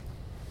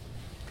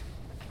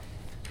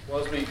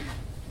Well, as we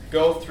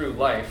go through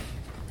life,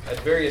 at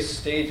various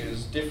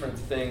stages, different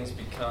things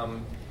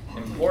become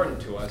important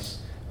to us.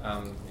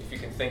 If you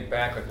can think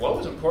back, like what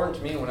was important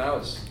to me when I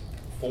was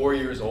 4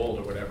 years old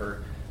or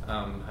whatever,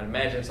 I'd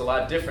imagine it's a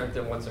lot different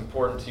than what's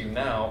important to you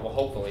now. Well,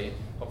 hopefully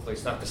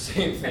it's not the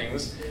same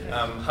things.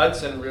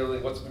 Hudson, really,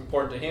 what's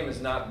important to him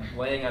is not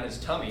laying on his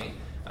tummy.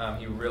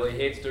 He really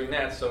hates doing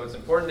that, so it's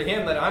important to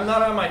him that I'm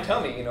not on my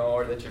tummy,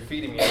 or that you're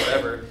feeding me or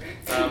whatever.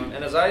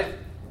 And as I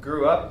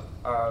grew up,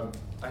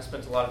 I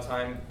spent a lot of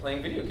time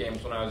playing video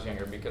games when I was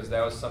younger because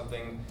that was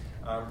something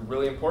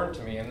really important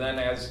to me. And then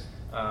as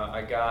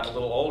I got a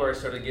little older, I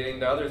started getting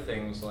into other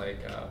things like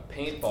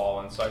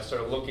paintball, and so I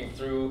started looking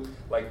through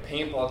like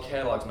paintball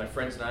catalogs. My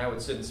friends and I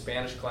would sit in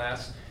Spanish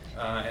class,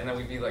 and then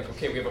we'd be like,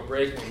 okay, we have a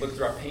break, and we'd look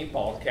through our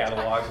paintball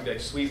catalogs and be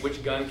like, sweet,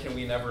 which gun can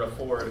we never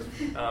afford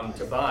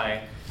to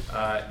buy?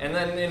 And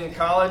then in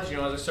college,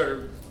 as I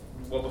started,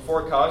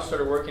 before college,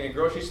 started working at a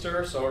grocery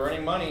store, so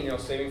earning money,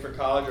 saving for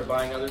college or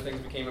buying other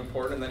things became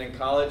important. And then in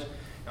college,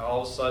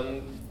 all of a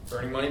sudden,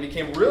 earning money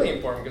became really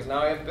important because now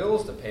I have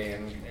bills to pay,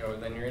 and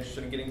then you're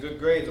interested in getting good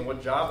grades and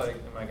what job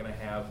am I going to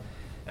have.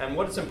 And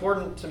what's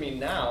important to me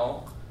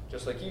now,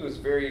 just like you, is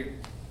very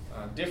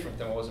different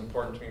than what was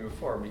important to me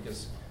before,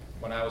 because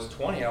when I was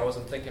 20, I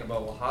wasn't thinking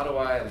about, well, how do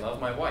I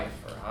love my wife,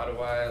 or how do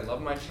I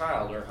love my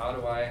child, or how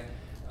do I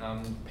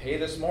pay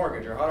this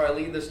mortgage, or how do I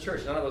lead this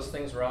church? None of those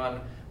things were on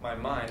my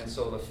mind, and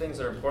so the things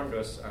that are important to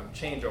us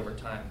change over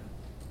time.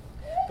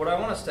 What I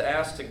want us to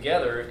ask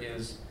together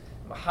is,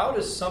 how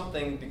does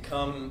something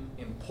become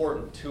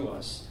important to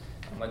us?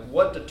 Like,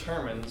 what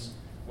determines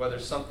whether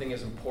something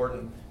is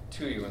important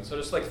to you? And so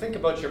just think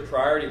about your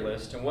priority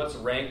list and what's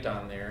ranked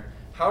on there.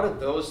 How did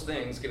those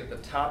things get at the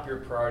top of your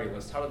priority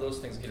list? How did those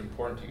things get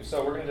important to you?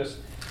 So we're going to just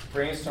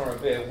brainstorm a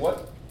bit.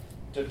 What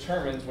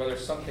determines whether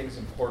something's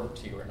important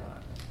to you or not?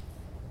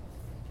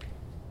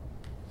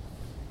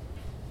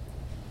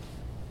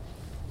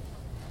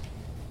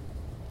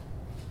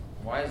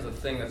 Why is the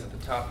thing that's at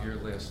the top of your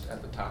list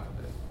at the top of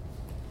it?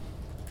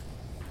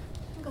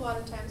 I think a lot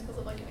of times because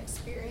of an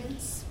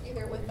experience,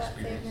 either with that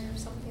thing or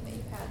something that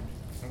you've had.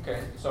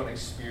 Okay, so an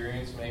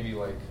experience, maybe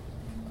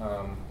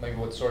maybe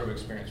what sort of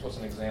experience? What's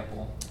an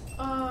example?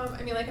 I'm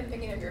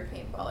thinking of your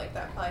paintball,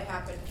 that probably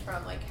happened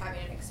from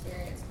having an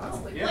experience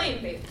possibly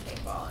playing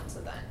paintball, and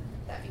so then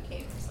that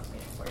became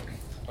something important.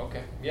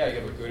 Okay, yeah,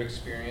 you have a good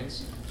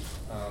experience.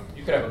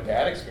 You could have a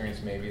bad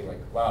experience, maybe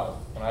wow,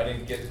 when I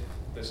didn't get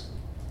this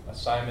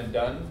assignment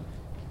done,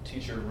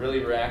 teacher really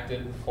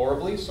reacted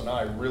horribly, so now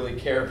I really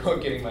care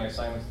about getting my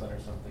assignments done or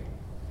something.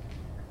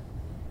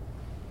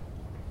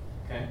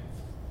 Okay?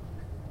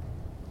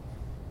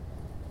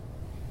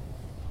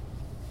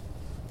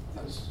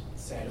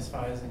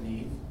 Satisfies a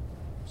need.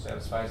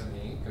 Satisfies a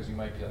need, because you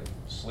might be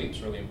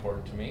sleep's really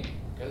important to me,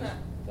 because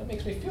that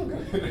makes me feel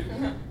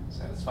good.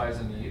 Satisfies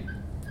a need.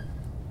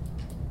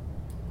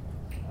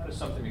 How does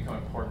something become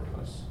important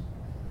to us?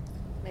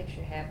 Makes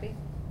you happy.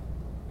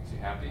 Makes you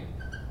happy?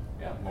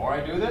 Yeah, the more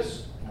I do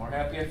this, the more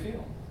happy I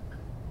feel.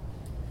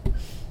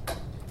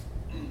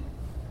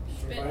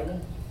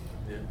 Survival.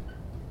 Yeah.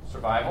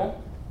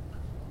 Survival?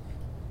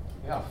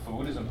 Yeah,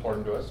 food is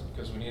important to us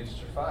because we need to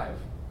survive.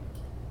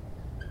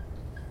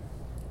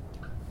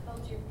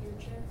 Helps your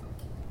future.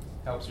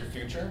 Helps your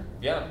future?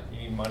 Yeah, you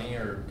need money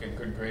or get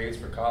good grades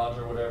for college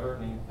or whatever,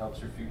 and it helps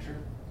your future.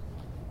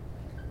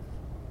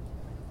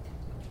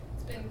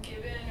 It's been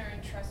given or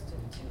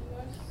entrusted to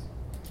us.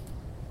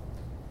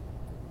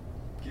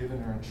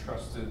 Given or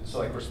entrusted,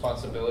 so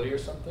responsibility or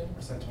something?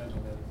 Or sentimental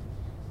value.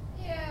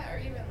 Yeah, or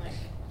even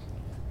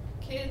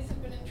kids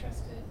have been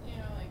entrusted,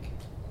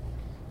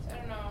 so I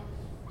don't know.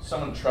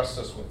 Someone trusts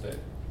us with it.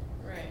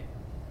 Right.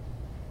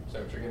 Is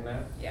that what you're getting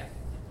at? Yeah.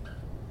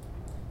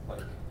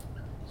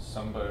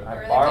 Somebody,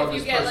 Or I borrowed if you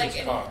this get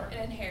person's car.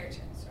 an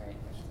inheritance, right?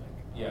 Which is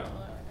Yeah.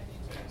 I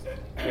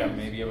need to Yeah,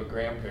 maybe you have a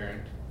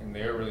grandparent and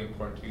they're really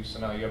important to you, so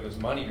now you have this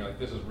money and you're like,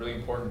 this is really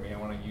important to me, I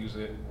want to use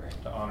it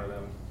to honor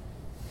them.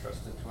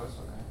 Trust it to us,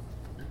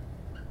 okay.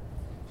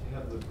 To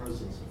have the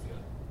presence of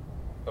God.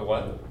 The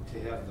what? To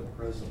have the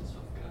presence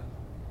of God.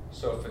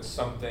 So if it's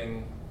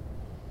something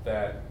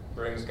that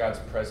brings God's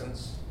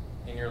presence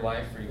in your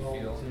life, or you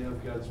feel... To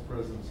have God's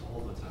presence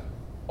all the time.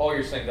 Oh,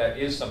 you're saying that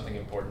is something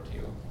important to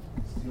you.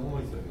 It's the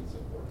only thing that's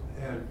important.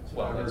 And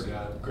to honor that's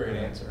God. a great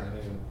answer.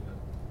 And,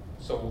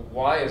 So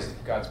why is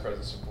God's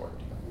presence important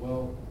to you?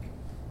 well,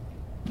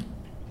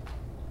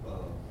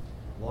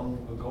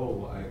 long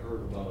ago I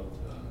heard about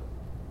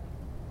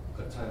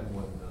a time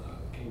when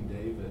King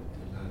David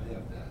did not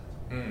have that.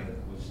 And it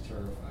was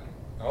terrifying.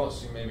 Oh,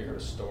 so you maybe heard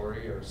a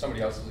story or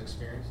somebody else's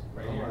experience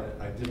right Well, here?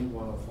 I didn't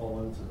want to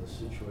fall into the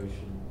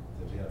situation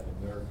that happened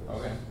there.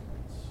 Okay.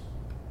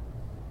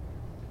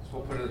 So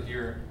we'll put it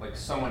here,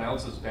 someone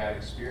else's bad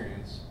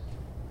experience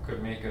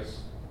could make us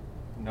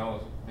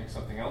make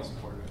something else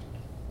important.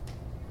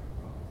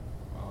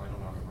 Well, I don't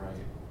know how to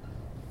write.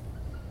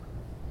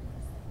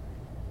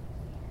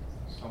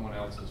 Someone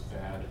else's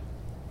bad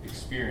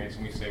experience,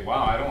 and we say,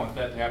 wow, I don't want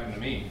that to happen to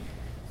me.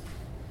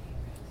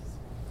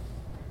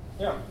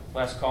 Yeah,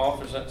 last call,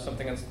 if there's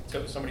something on the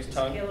tip of somebody's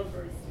tongue. Scale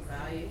versus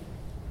value.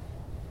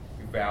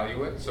 You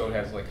value it, so it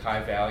has like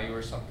high value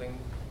or something.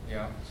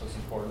 Yeah, so it's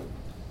important.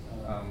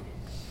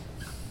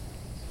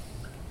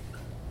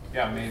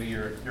 Yeah, maybe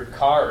your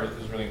car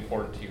is really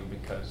important to you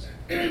because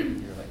you're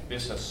like,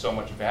 this has so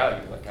much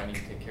value, like I need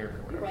to take care of it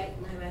or whatever.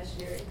 Right, my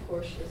imaginary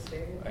Porsche is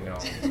very I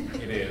important.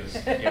 know, it is,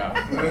 yeah.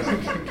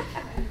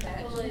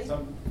 Well, like,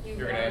 Some- you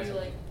You're gonna value answer.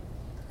 like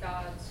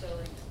God, so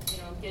like, you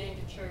know, getting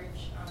to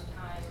church on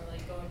time or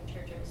like going to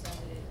church every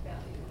Sunday is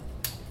valued.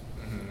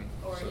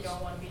 Mhm. Or So you it's-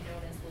 don't want to be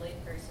known as the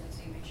late person, so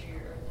you make sure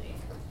you're early.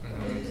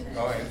 Mhm.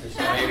 Oh, yeah.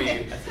 So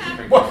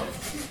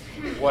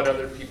maybe what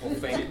other people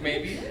think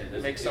maybe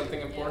makes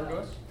something important to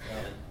us.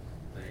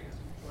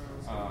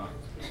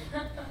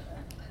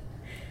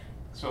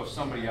 So if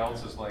somebody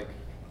else is like,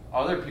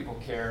 other people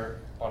care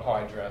about how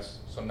I dress,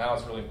 so now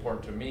it's really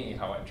important to me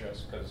how I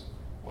dress because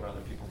what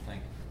other people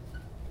think.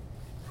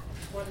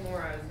 One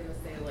more I was gonna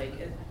say, like,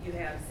 if you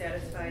have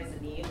satisfies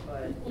a need,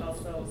 but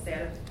also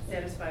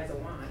satisfies a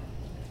want.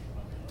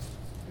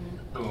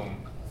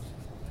 Boom.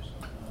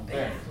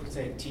 I would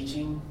say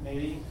teaching,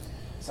 maybe,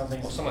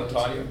 something. Well, someone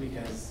taught you?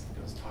 Because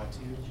it was taught to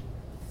you.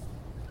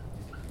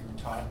 You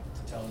were taught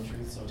to tell the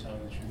truth, so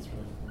telling the truth is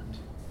really important.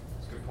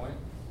 That's a good point.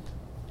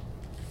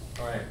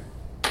 All right,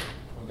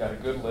 we've got a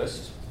good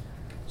list.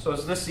 So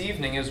as this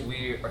evening, as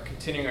we are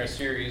continuing our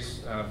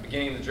series,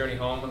 beginning the journey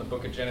home in the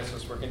book of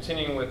Genesis, we're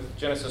continuing with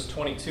Genesis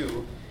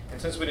 22.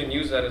 And since we didn't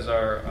use that as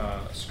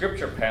our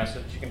scripture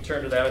passage, you can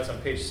turn to that. It's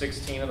on page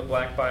 16 of the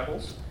Black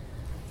Bibles.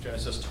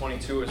 Genesis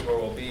 22 is where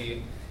we'll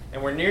be.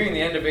 And we're nearing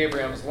the end of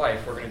Abraham's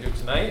life. We're going to do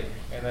tonight,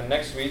 and then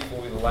next week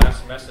will be the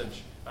last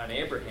message on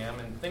Abraham.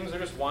 And things are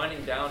just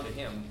winding down to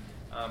him.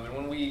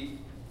 And when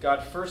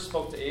God first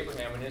spoke to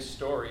Abraham in his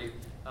story,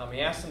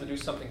 he asked him to do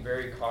something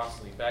very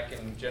costly. Back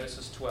in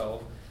Genesis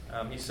 12,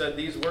 he said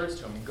these words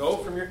to him, "Go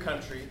from your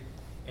country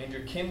and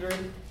your kindred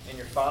and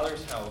your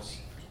father's house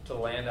to the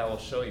land I will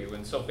show you."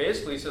 And so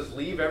basically he says,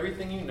 leave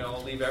everything you know,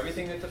 leave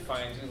everything that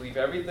defines you, leave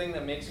everything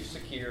that makes you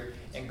secure,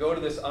 and go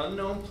to this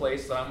unknown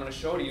place that I'm going to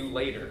show to you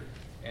later.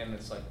 And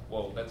it's like,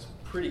 whoa, that's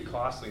pretty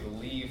costly to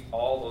leave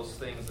all those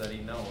things that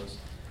he knows.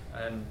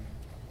 And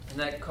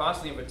that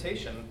costly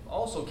invitation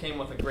also came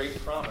with a great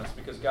promise,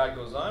 because God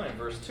goes on in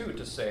verse 2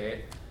 to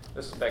say,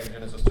 this is back in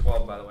Genesis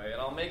 12, by the way,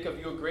 "And I'll make of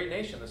you a great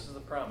nation." This is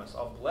the promise.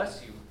 "I'll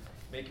bless you,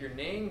 make your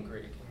name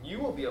great, and you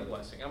will be a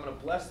blessing. I'm going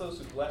to bless those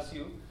who bless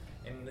you,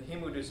 and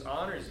him who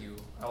dishonors you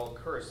I will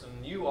curse.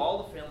 And you,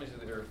 all the families of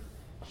the earth,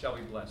 shall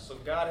be blessed." So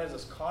God has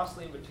this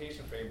costly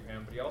invitation for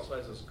Abraham, but he also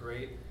has this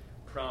great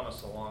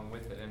promise along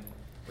with it. And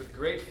with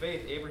great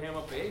faith, Abraham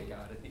obeyed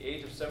God. At the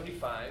age of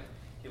 75,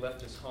 he left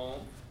his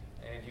home,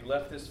 and he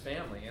left his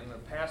family. And the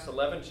past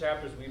 11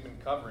 chapters we've been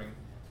covering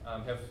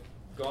have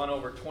gone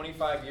over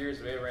 25 years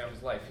of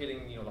Abraham's life,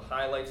 hitting the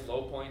highlights,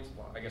 low points,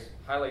 well, I guess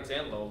highlights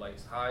and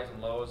lowlights, highs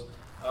and lows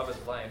of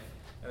his life.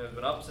 And there's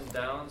been ups and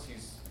downs.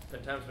 He's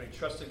been times when he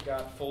trusted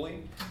God fully,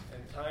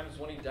 and times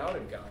when he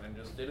doubted God and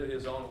just did it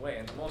his own way.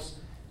 And the most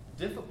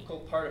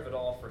difficult part of it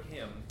all for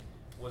him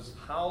was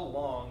how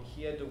long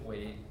he had to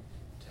wait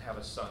to have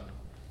a son.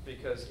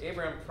 Because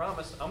Abraham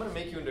promised, "I'm going to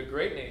make you into a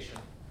great nation."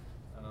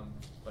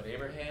 But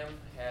Abraham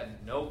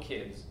had no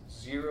kids,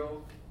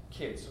 0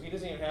 kids. So he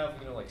doesn't even have,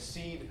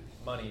 seed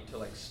money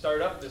to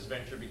start up this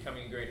venture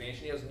becoming a great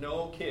nation. He has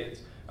no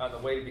kids on the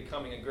way to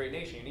becoming a great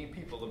nation. You need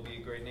people to be a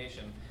great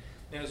nation.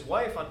 And his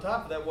wife, on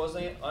top of that, was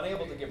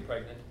unable to get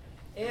pregnant.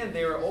 And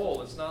they were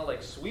old. It's not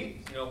like,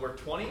 sweet, we're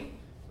 20.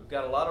 We've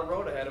got a lot of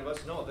road ahead of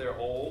us. No, they're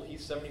old.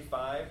 He's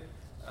 75.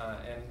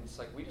 And it's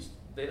like,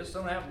 they just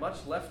don't have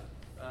much left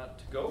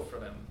to go for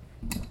them.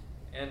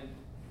 And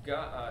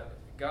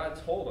God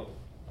told him,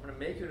 "I'm going to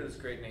make you into this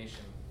great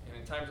nation." And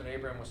in times when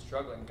Abraham was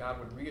struggling, God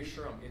would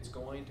reassure him, it's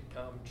going to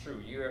come true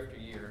year after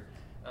year.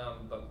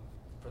 But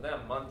for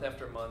them, month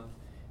after month,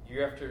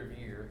 year after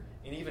year,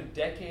 and even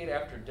decade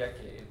after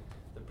decade,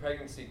 the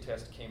pregnancy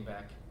test came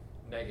back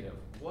negative.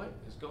 What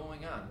is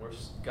going on?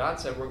 God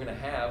said we're going to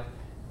have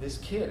this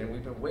kid, and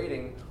we've been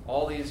waiting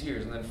all these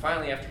years. And then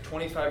finally, after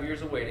 25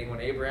 years of waiting,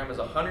 when Abraham is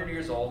 100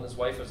 years old and his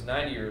wife is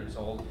 90 years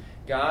old,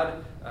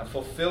 God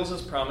fulfills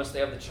his promise. They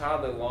have the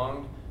child they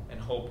longed and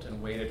hoped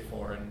and waited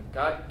for. And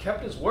God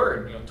kept his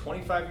word,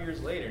 25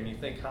 years later. And you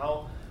think,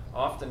 how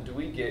often do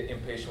we get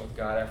impatient with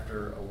God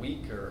after a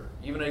week or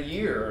even a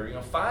year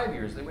or 5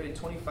 years? They waited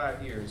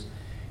 25 years.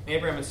 And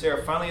Abraham and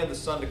Sarah finally had the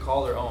son to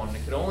call their own.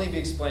 It could only be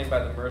explained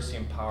by the mercy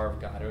and power of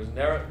God. It was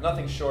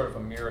nothing short of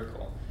a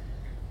miracle.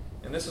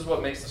 And this is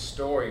what makes the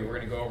story we're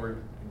going to go over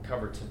and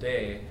cover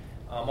today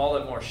all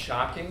that more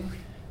shocking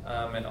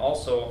and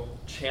also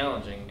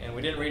challenging. And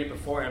we didn't read it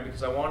beforehand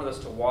because I wanted us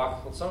to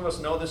walk. Well, some of us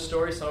know this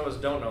story, some of us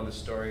don't know this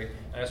story.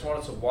 And I just wanted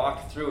us to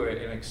walk through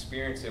it and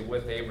experience it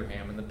with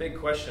Abraham. And the big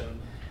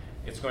question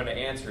it's going to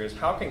answer is,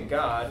 how can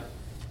God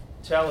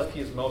tell if he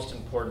is most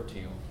important to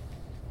you?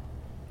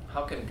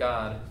 How can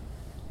God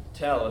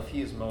tell if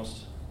he is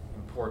most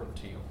important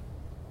to you?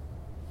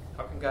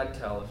 How can God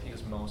tell if he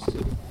is most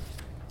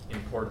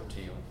important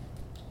to you?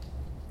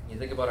 You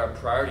think about our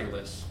priority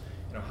lists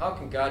how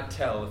can God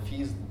tell if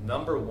he's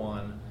number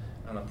one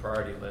on the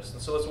priority list?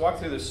 And so let's walk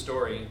through this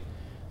story,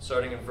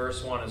 starting in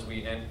verse 1 as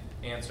we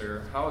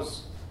answer,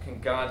 can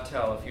God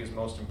tell if he was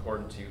most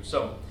important to you?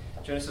 So,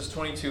 Genesis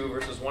 22,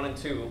 verses 1 and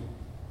 2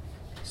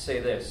 say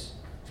this.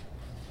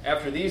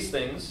 After these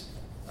things,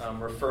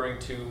 referring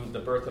to the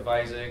birth of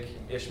Isaac,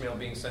 Ishmael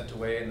being sent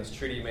away, and this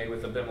treaty made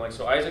with Abimelech.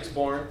 So Isaac's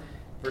born.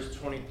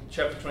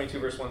 Chapter 22,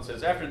 verse 1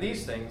 says, After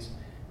these things,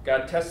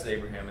 God tested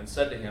Abraham and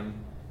said to him,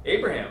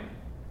 Abraham.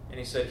 And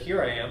he said,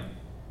 Here I am.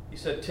 He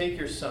said, Take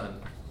your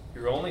son,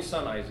 your only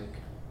son Isaac,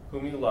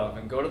 whom you love,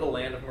 and go to the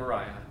land of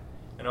Moriah,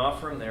 and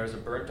offer him there as a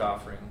burnt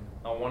offering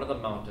on one of the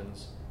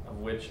mountains of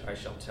which I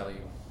shall tell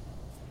you.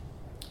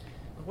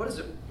 What does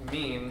it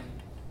mean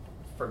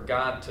for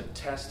God to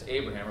test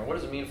Abraham? Or what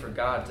does it mean for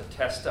God to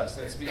test us?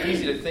 And it's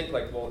easy to think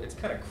like, well, it's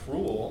kind of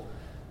cruel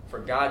for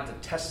God to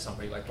test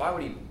somebody. Like, why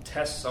would he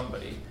test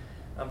somebody?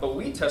 But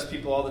we test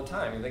people all the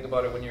time. You think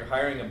about it when you're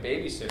hiring a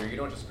babysitter. You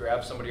don't just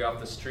grab somebody off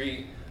the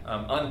street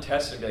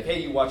untested and be like,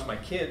 hey, you watch my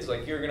kids.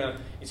 Like, it's either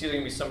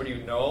going to be somebody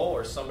you know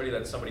or somebody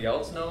that somebody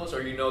else knows,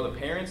 or you know the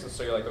parents, and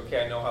so you're like,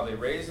 okay, I know how they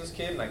raise this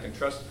kid, and I can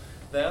trust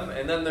them.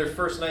 And then their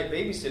first night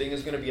babysitting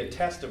is going to be a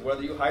test of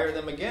whether you hire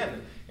them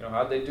again.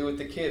 How'd they do with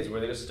the kids? Were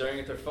they just staring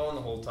at their phone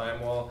the whole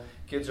time while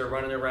kids are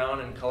running around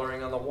and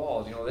coloring on the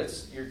walls?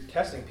 You're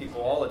testing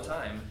people all the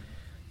time.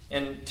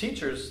 And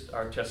teachers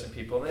are testing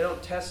people, and they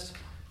don't test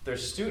their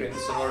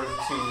students in order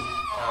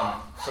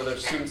for their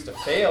students to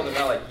fail. They're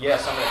not like,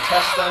 yes, I'm going to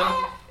test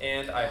them,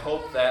 and I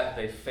hope that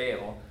they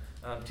fail.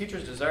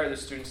 Teachers desire their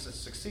students to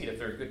succeed, if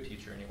they're a good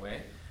teacher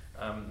anyway.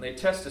 They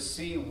test to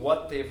see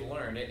what they've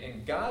learned,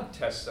 and God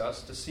tests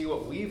us to see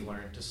what we've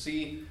learned, to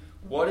see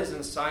what is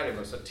inside of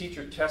us. A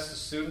teacher tests the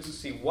students to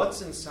see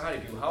what's inside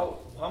of you, how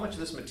much of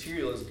this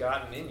material has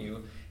gotten in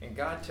you, and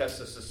God tests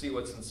us to see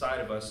what's inside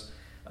of us.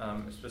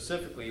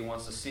 Specifically, he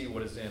wants to see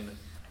what is in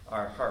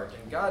our heart.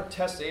 And God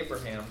tests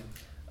Abraham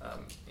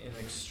in an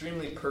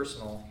extremely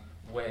personal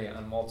way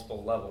on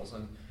multiple levels.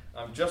 And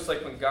just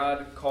like when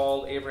God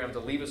called Abraham to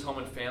leave his home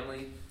and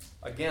family,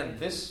 again,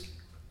 this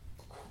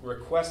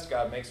request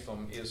God makes of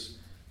him is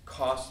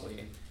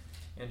costly.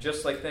 And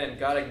just like then,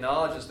 God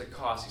acknowledges the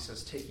cost. He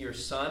says, take your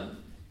son,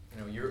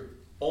 your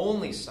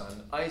only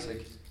son,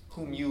 Isaac,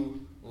 whom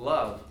you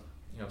love.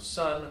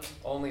 Son,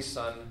 only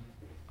son,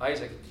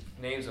 Isaac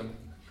names him,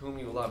 whom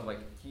you love. Like,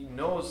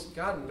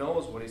 God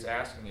knows what he's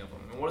asking of him.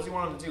 And what does he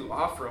want him to do?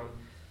 Offer him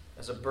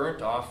as a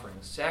burnt offering,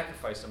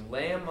 sacrifice him,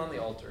 lay him on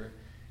the altar,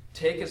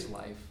 take his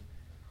life,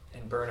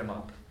 and burn him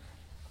up.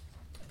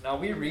 Now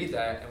we read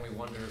that and we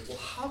wonder, well,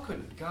 how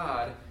could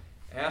God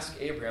ask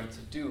Abraham to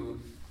do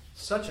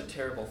such a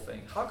terrible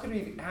thing? How could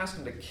he ask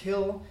him to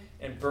kill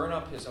and burn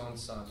up his own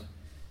son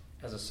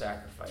as a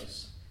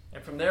sacrifice?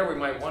 And from there we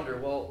might wonder,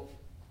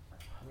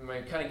 we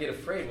might kind of get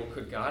afraid,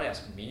 could God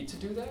ask me to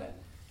do that?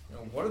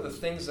 What are the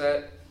things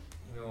that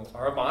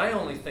are my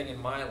only thing in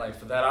my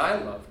life that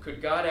I love?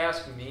 Could God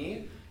ask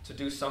me to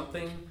do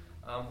something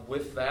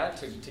with that,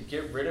 to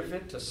get rid of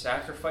it, to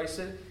sacrifice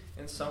it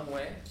in some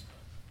way?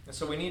 And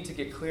so we need to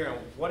get clear on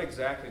what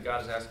exactly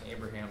God is asking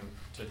Abraham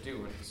to do.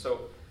 And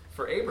so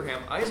for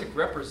Abraham, Isaac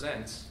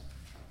represents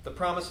the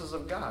promises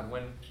of God.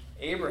 When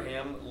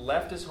Abraham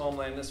left his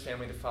homeland and his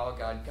family to follow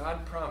God,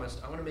 God promised,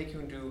 I'm going to make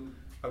you into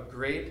a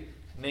great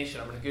nation.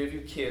 I'm going to give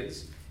you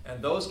kids,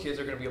 and those kids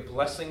are going to be a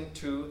blessing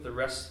to the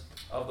rest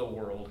of the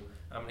world.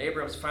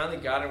 Abraham's finally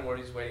gotten what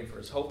he's waiting for.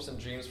 His hopes and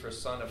dreams for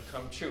his son have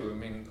come true.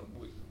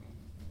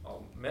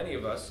 Many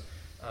of us,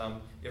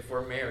 if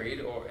we're married,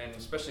 and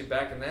especially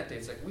back in that day,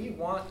 it's like we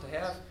want to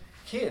have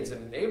kids,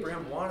 and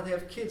Abraham wanted to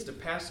have kids to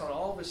pass on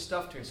all of his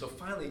stuff to him. So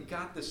finally he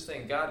got this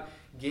thing. God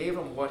gave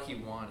him what he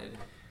wanted.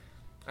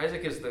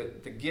 Isaac is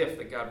the gift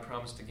that God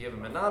promised to give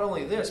him. And not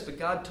only this, but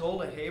God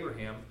told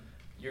Abraham,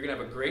 you're going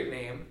to have a great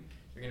name,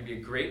 you're going to be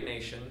a great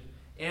nation,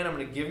 and I'm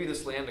going to give you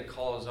this land to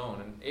call his own.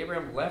 And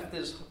Abraham left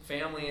his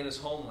family and his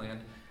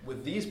homeland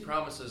with these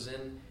promises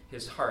in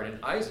his heart.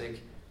 And Isaac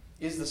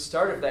is the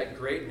start of that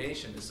great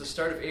nation. It's the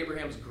start of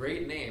Abraham's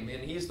great name.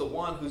 And he's the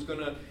one who's going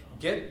to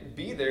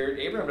be there.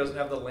 Abraham doesn't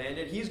have the land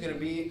yet. He's going to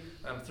be,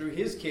 through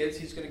his kids,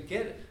 he's going to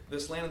get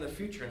this land in the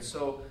future. And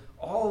so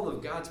all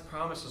of God's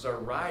promises are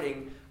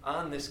riding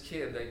on this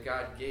kid that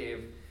God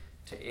gave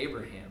to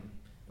Abraham.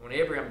 And when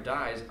Abraham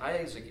dies,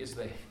 Isaac is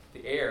the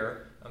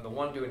heir and the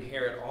one to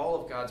inherit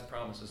all of God's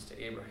promises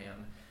to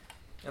Abraham.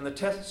 And the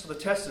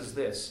test is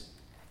this.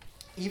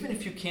 Even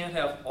if you can't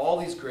have all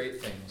these great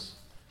things,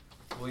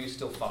 will you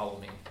still follow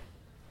me?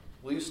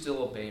 Will you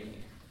still obey me?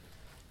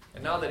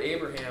 And now that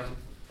Abraham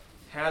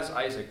has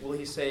Isaac, will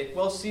he say,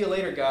 well, see you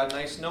later, God.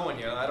 Nice knowing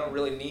you. I don't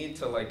really need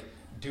to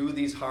do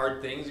these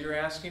hard things you're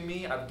asking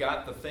me. I've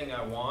got the thing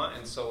I want.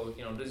 And so,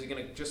 is he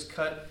going to just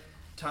cut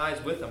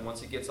ties with him once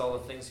he gets all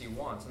the things he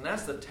wants? And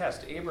that's the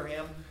test.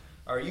 Abraham,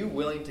 are you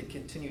willing to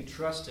continue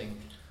trusting,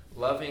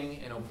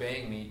 loving, and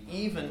obeying me,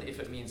 even if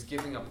it means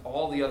giving up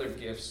all the other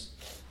gifts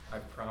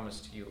I've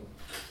promised you?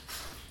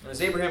 And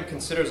as Abraham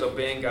considers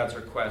obeying God's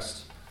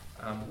request,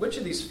 which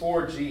of these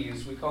 4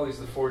 G's, we call these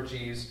the 4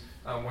 G's,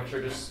 which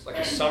are just like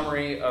a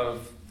summary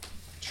of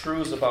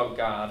truths about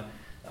God,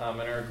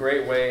 and are a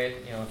great way,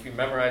 if you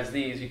memorize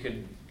these, you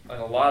could, in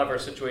a lot of our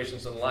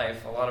situations in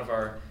life, a lot of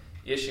our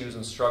issues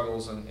and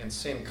struggles and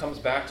sin comes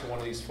back to one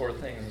of these 4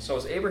 things. And so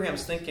as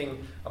Abraham's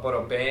thinking about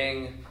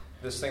obeying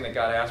this thing that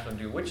God asked him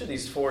to do, which of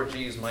these 4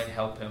 G's might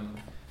help him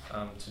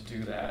to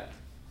do that,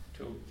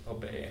 to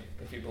obey,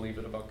 if he believed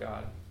it about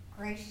God?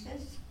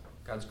 Gracious.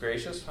 God's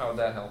gracious? How would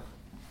that help?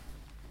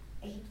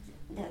 He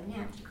doesn't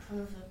have to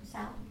prove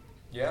himself.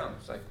 Yeah,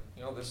 it's like,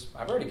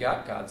 I've already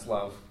got God's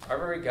love. I've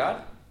already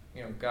got,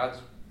 God's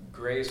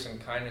grace and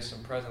kindness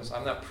and presence.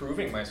 I'm not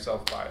proving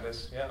myself by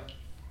this. Yeah.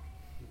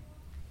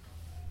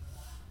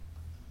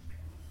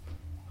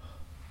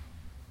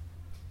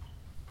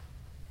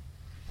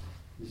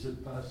 Is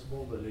it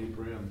possible that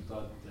Abraham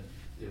thought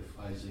that if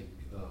Isaac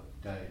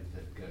died,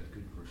 that God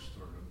could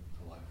restore him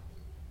to life?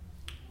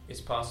 It's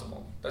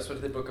possible. That's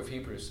what the book of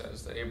Hebrews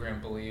says, that Abraham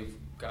believed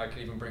God could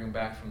even bring him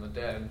back from the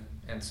dead,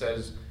 and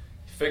says,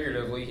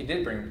 figuratively, he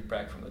did bring him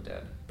back from the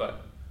dead.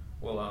 But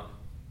we'll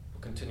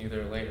continue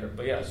there later.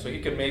 But yeah, so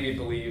he could maybe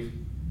believe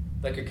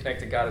that could connect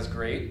to God is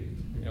great.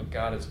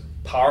 God is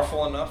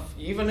powerful enough.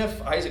 Even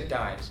if Isaac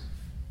dies,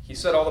 he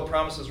said all the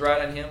promises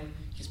right on him.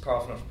 He's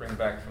powerful enough to bring him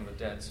back from the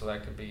dead. So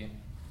that could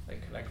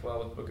connect well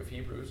with the book of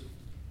Hebrews.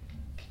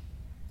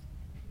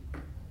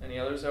 Any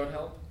others that would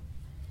help?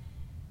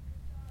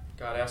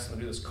 God asked him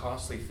to do this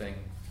costly thing.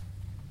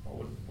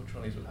 Which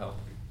one of these would help?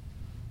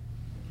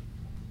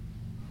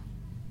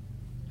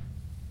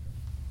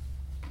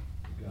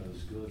 God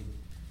is good.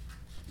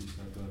 He's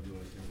not going to do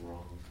anything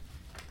wrong.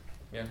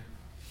 Yeah.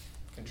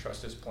 Can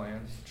trust his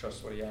plans,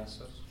 trust what he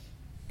asks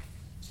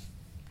us.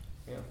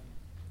 Yeah.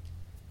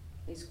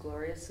 He's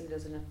glorious, he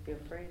doesn't have to be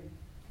afraid.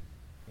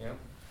 Yeah.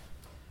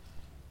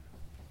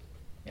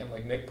 And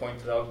like Nick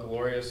pointed out,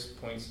 glorious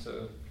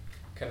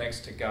connects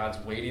to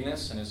God's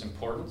weightiness and his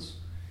importance.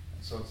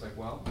 And so it's like,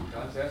 well,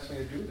 God's asked me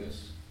to do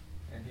this,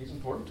 and he's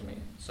important to me,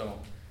 so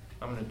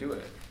I'm going to do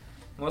it.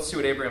 And let's see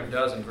what Abraham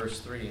does in verses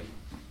 3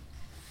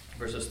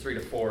 to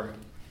 4.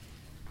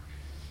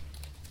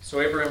 So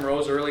Abraham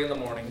rose early in the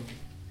morning,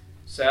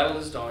 saddled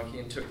his donkey,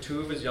 and took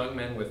 2 of his young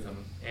men with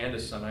him, and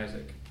his son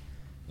Isaac.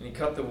 And he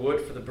cut the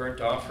wood for the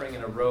burnt offering,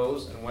 and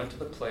arose and went to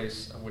the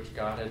place of which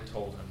God had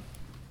told him.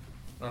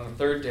 And on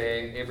the 3rd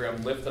day,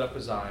 Abraham lifted up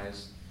his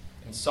eyes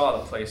and saw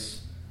the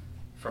place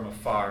from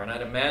afar. And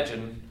I'd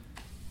imagine,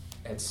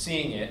 at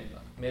seeing it,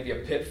 maybe a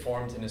pit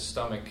formed in his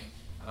stomach,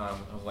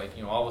 of like,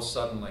 all of a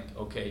sudden, like,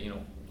 okay,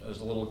 there's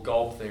a little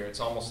gulp there. It's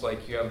almost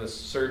like you have this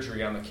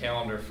surgery on the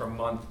calendar for a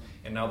month,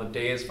 and now the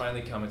day has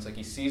finally come. It's like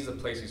he sees the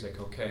place, he's like,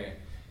 okay,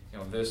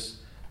 this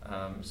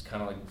is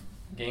kind of like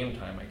game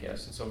time, I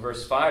guess. And so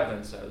verse 5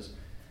 then says,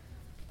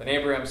 Then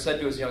Abraham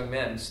said to his young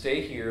men, Stay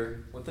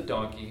here with the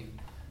donkey.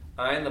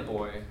 I and the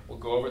boy will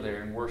go over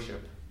there and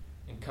worship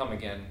and come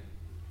again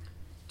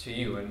to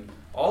you. And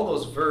all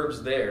those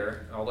verbs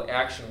there, all the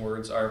action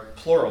words, are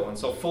plural. And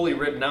so fully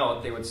written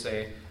out, they would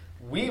say,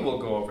 we will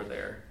go over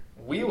there,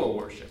 we will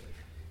worship,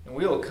 and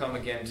we will come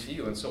again to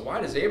you. And so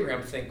why does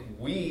Abraham think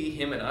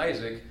him and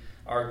Isaac,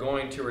 are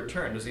going to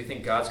return? Does he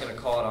think God's going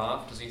to call it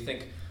off? Does he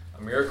think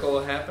a miracle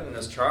will happen? And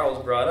as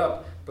Charles brought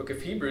up, book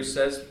of Hebrews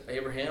says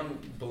Abraham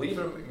believed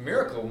a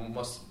miracle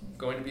must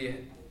going to be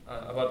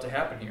about to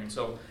happen here. And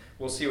so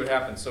we'll see what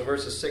happens. So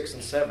verses 6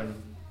 and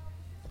 7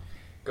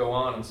 go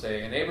on and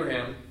say, And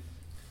Abraham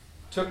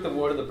took the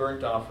wood of the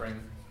burnt offering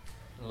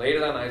and laid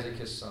it on Isaac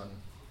his son.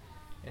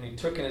 And he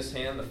took in his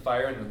hand the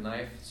fire and the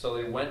knife. So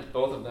they went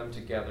both of them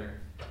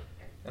together.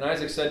 And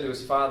Isaac said to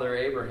his father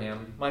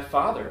Abraham, My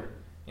father.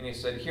 And he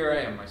said, Here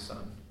I am, my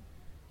son.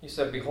 He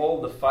said,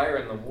 Behold the fire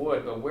and the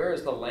wood, but where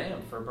is the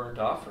lamb for a burnt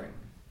offering?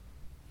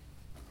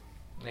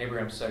 And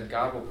Abraham said,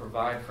 God will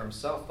provide for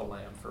himself the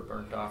lamb for a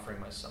burnt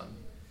offering, my son.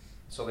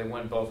 So they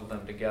went both of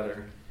them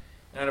together.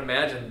 And I'd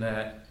imagine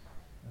that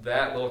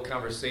little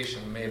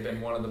conversation may have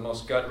been one of the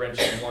most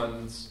gut-wrenching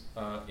ones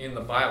in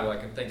the Bible. I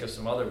can think of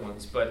some other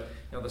ones. But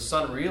the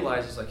son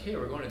realizes, like, hey,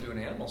 we're going to do an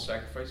animal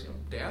sacrifice.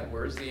 Dad,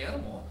 where's the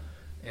animal?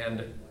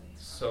 And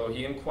so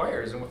he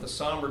inquires, and with a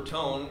somber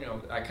tone,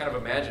 I kind of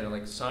imagine it,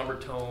 like somber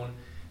tone,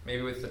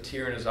 maybe with a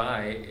tear in his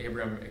eye,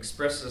 Abraham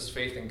expresses his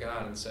faith in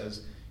God and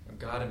says,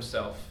 God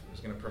himself is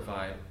going to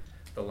provide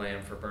the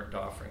lamb for burnt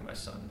offering, my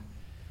son.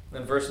 And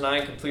then verse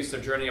 9 completes their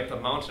journey up the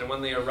mountain, and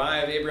when they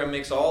arrive, Abraham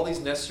makes all these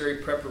necessary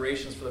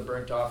preparations for the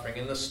burnt offering.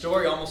 And the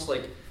story almost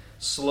like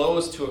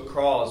slows to a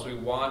crawl as we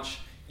watch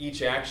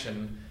each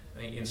action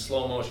in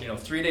slow motion.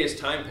 3 days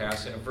time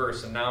pass in a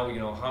verse, and now we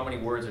know how many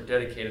words are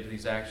dedicated to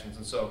these actions.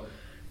 And so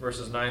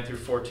verses 9 through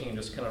 14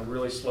 just kind of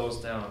really slows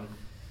down.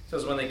 It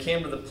says, When they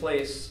came to the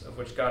place of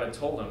which God had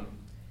told him,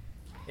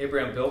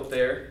 Abraham built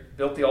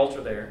the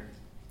altar there,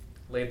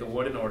 laid the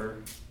wood in order,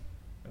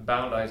 and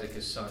bound Isaac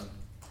his son,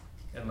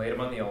 and laid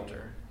him on the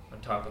altar on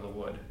top of the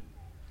wood.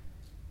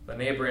 Then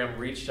Abraham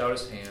reached out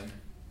his hand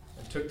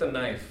and took the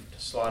knife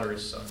to slaughter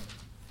his son.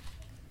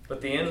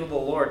 But the angel of the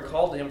Lord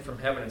called to him from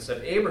heaven and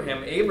said,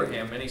 Abraham,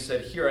 Abraham. And he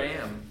said, Here I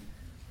am.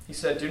 He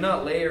said, Do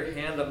not lay your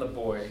hand on the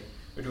boy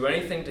or do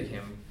anything to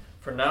him,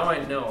 for now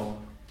I know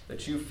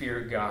that you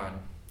fear God,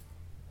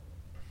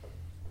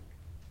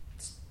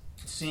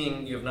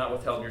 seeing you have not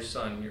withheld your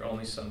son, your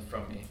only son,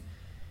 from me."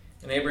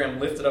 And Abraham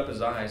lifted up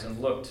his eyes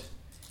and looked,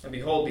 and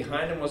behold,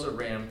 behind him was a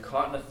ram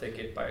caught in a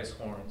thicket by his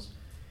horns.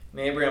 And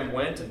Abraham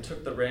went and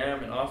took the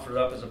ram and offered it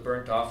up as a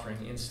burnt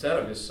offering instead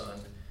of his son.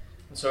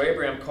 And so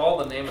Abraham called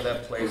the name of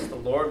that place, "The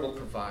Lord will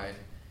provide,"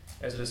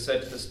 as it is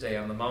said to this day,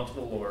 "On the mount of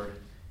the Lord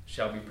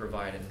shall be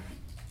provided."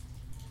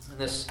 And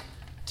this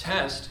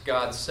test,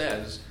 God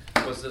says,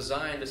 was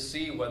designed to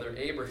see whether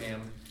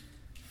Abraham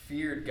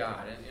feared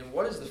God. And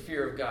what is the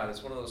fear of God?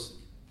 It's one of those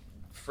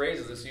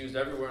phrases that's used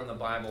everywhere in the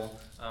Bible.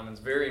 It's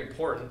very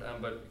important,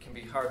 but it can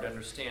be hard to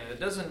understand. It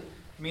doesn't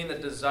mean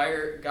that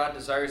God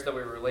desires that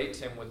we relate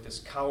to him with this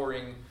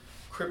cowering,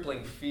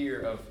 crippling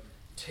fear of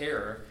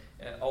terror.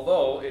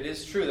 Although it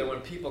is true that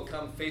when people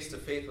come face to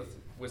face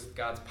with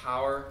God's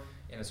power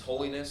and his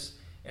holiness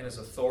and his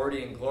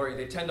authority and glory,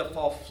 they tend to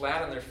fall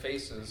flat on their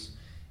faces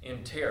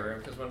in terror.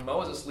 Because when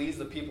Moses leads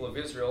the people of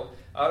Israel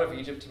out of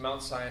Egypt to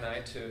Mount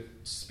Sinai to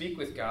speak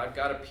with God,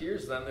 God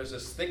appears to them. There's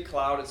this thick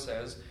cloud, it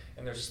says,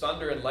 and there's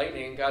thunder and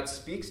lightning, and God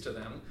speaks to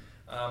them.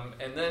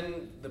 And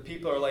then the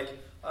people are like,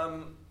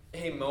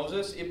 "Hey,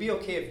 Moses, it'd be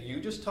okay if you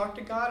just talk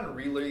to God and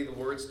relay the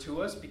words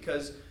to us,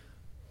 because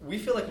we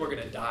feel like we're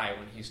going to die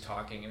when he's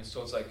talking." And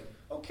so it's like,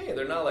 okay,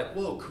 they're not like,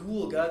 "Whoa,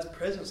 cool, God's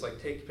presence,"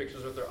 like take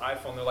pictures with their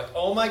iPhone. They're like,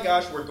 "Oh my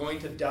gosh, we're going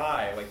to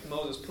die. Like,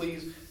 Moses,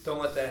 please don't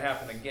let that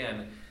happen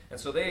again." And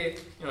so they,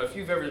 if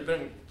you've ever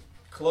been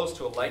close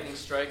to a lightning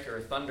strike or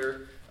a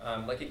thunder,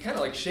 like it kind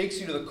of like shakes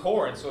you to the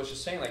core. And so it's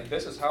just saying like,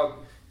 this is how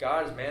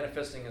God is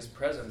manifesting his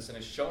presence, and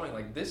is showing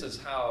like this is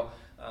how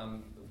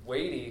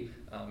weighty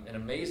and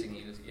amazing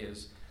he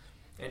is.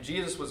 And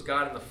Jesus was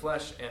God in the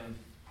flesh, and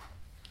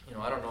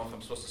I don't know if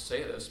I'm supposed to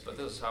say this, but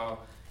this is how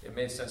it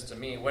made sense to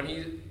me.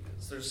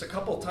 There's a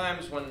couple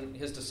times when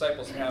his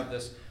disciples have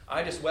this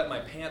 "I just wet my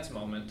pants"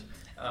 moment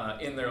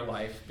in their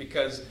life,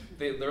 because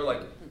they're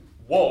like,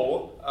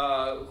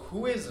 "Whoa,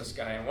 who is this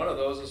guy?" And one of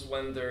those is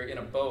when they're in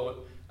a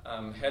boat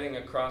heading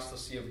across the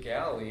Sea of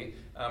Galilee,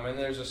 and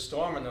there's a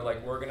storm, and they're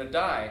like, "We're going to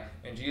die."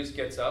 And Jesus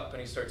gets up,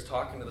 and he starts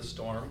talking to the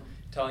storm,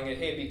 telling it,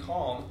 "Hey, be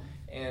calm."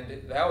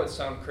 And that would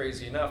sound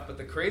crazy enough, but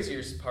the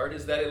craziest part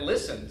is that it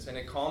listens, and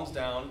it calms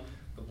down.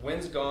 The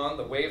wind's gone,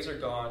 the waves are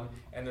gone,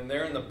 and then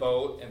they're in the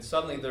boat, and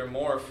suddenly they're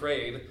more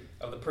afraid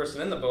of the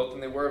person in the boat than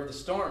they were of the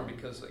storm,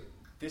 because like,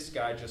 this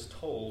guy just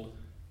told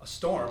a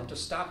storm to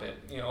stop it.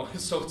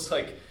 So it's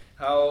like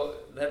how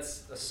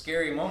that's a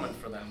scary moment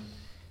for them.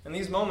 In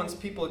these moments,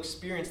 people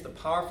experience the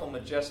powerful,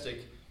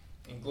 majestic,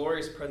 and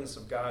glorious presence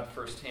of God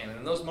firsthand. And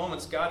in those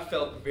moments, God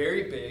felt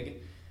very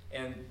big,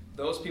 and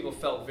those people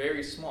felt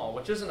very small,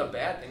 which isn't a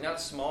bad thing. Not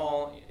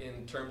small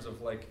in terms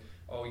of like,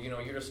 oh,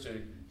 you're just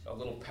a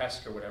little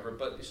pest or whatever,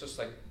 but it's just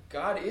like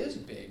God is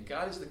big.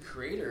 God is the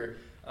creator,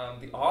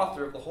 the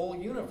author of the whole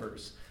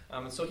universe.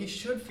 And so he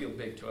should feel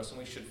big to us, and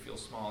we should feel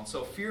small. And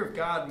so fear of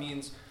God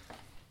means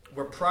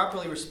we're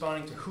properly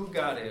responding to who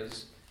God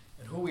is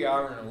and who we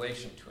are in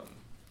relation to him.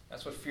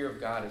 That's what fear of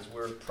God is.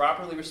 We're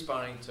properly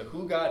responding to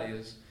who God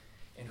is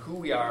and who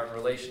we are in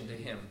relation to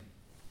him.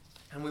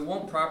 And we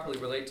won't properly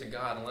relate to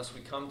God unless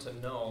we come to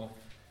know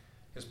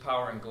his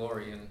power and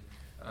glory. And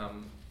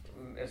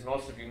as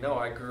most of you know,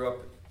 I grew up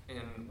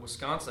in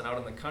Wisconsin, out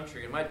in the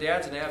country, and my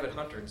dad's an avid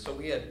hunter, and so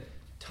we had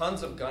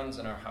tons of guns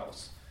in our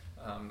house.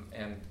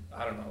 And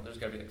I don't know, there's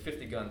got to be like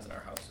 50 guns in our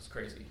house. It's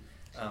crazy.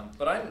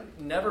 But I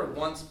never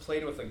once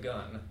played with a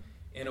gun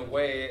in a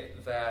way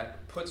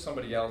that put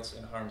somebody else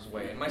in harm's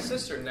way. And my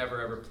sister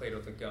never ever played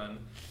with a gun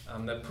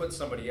that put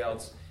somebody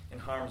else in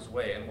harm's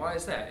way. And why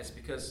is that? It's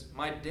because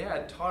my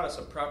dad taught us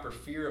a proper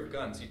fear of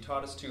guns. He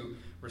taught us to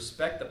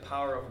respect the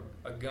power of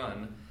a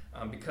gun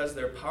because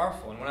they're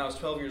powerful. And when I was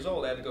 12 years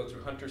old, I had to go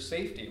through hunter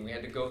safety, and we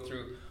had to go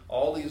through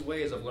all these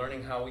ways of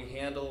learning how we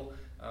handle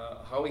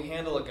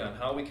a gun,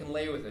 how we can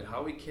lay with it,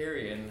 how we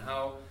carry it, and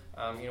how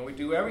we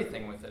do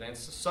everything with it. And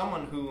so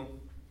someone who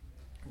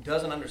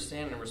doesn't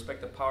understand and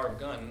respect the power of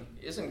gun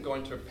isn't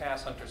going to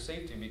pass hunter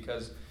safety,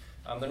 because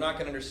they're not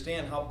going to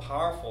understand how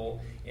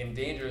powerful and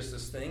dangerous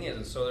this thing is.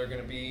 And so they're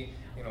going to be,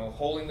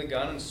 holding the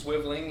gun and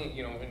swiveling,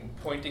 and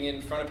pointing it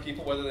in front of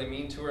people, whether they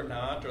mean to or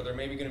not, or they're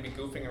maybe going to be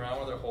goofing around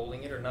while they're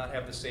holding it or not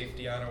have the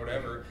safety on or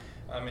whatever.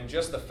 And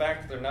just the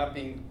fact that they're not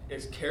being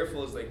as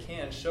careful as they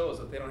can shows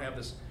that they don't have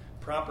this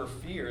proper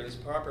fear, this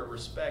proper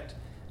respect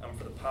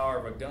for the power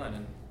of a gun.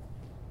 And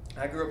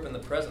I grew up in the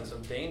presence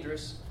of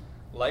dangerous,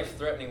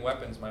 life-threatening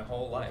weapons my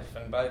whole life.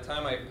 And by the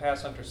time I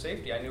passed hunter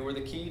safety, I knew where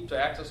the key to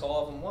access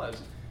all of them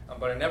was.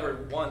 But I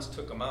never once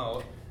took them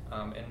out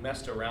and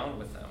messed around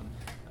with them.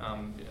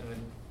 And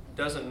it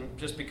doesn't,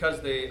 just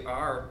because they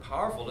are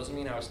powerful doesn't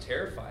mean I was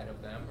terrified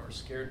of them or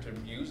scared to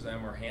use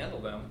them or handle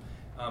them.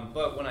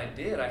 But when I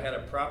did, I had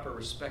a proper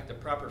respect, a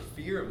proper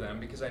fear of them,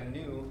 because I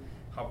knew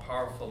how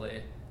powerful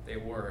they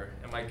were.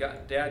 And my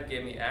dad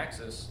gave me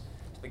access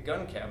to the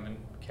gun cabinet,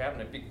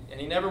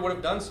 and he never would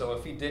have done so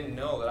if he didn't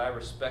know that I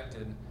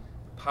respected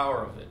the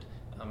power of it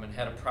and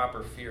had a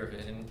proper fear of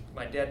it. And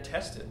my dad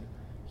tested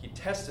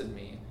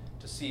me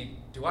to see,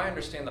 do I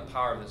understand the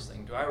power of this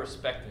thing? Do I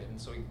respect it? And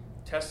so he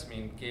tested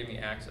me and gave me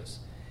access.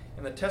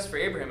 And the test for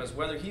Abraham is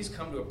whether he's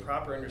come to a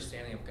proper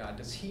understanding of God.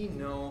 Does he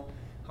know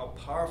how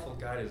powerful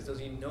God is? Does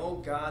he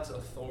know God's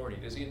authority?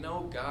 Does he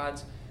know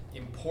God's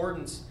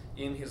importance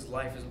in his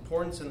life, his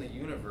importance in the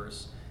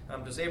universe?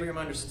 Does Abraham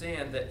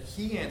understand that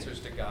he answers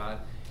to God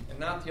and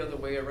not the other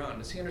way around?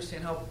 Does he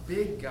understand how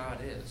big God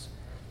is?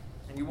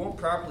 And you won't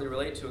properly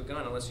relate to a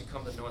gun unless you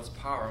come to know its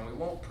power. And we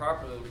won't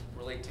properly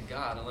relate to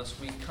God unless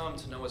we come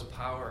to know his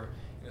power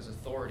and his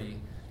authority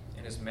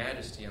and his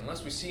majesty.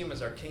 Unless we see him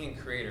as our king and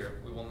creator,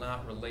 we will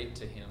not relate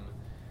to him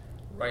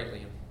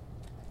rightly.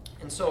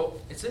 And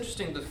so it's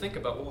interesting to think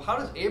about, well, how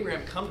does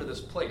Abraham come to this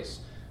place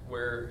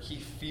where he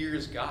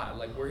fears God,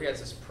 like where he has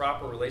this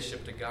proper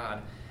relationship to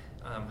God?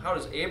 How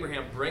does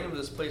Abraham bring him to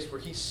this place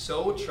where he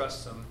so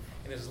trusts him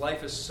and his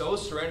life is so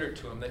surrendered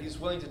to him that he's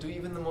willing to do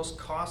even the most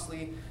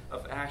costly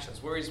of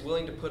actions, where he's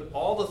willing to put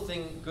all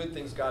the good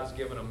things God has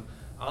given him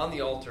on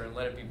the altar and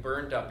let it be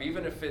burned up,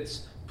 even if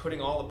it's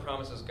putting all the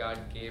promises God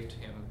gave to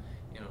him,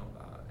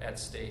 at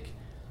stake?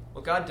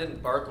 Well, God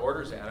didn't bark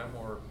orders at him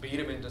or beat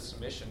him into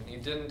submission. He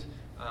didn't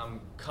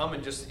come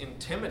and just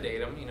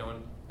intimidate him,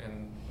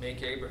 and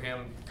make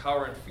Abraham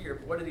cower in fear.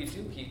 But what did he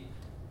do?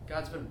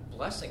 God's been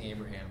blessing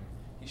Abraham.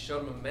 He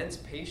showed him immense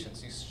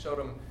patience. He showed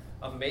him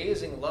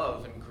amazing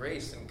love and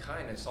grace and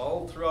kindness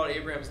all throughout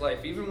Abraham's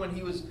life. Even when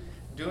he was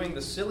doing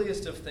the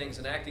silliest of things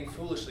and acting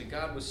foolishly,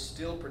 God was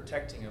still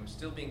protecting him,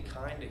 still being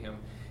kind to him,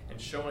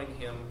 and showing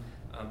him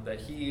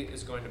that he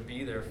is going to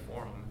be there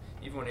for him,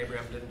 even when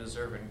Abraham didn't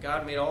deserve it. And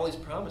God made all these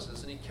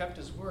promises, and he kept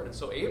his word. And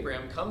so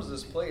Abraham comes to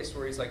this place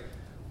where he's like,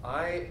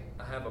 I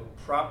have a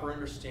proper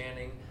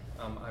understanding.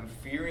 I'm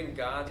fearing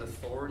God's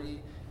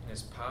authority and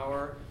his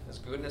power, his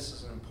goodness,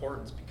 his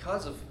importance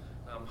because of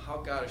how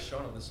God has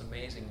shown him this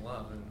amazing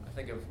love. And I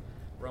think of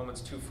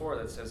Romans 2:4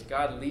 that says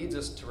God leads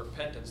us to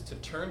repentance, to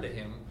turn to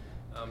him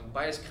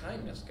by his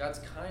kindness. God's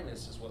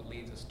kindness is what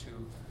leads us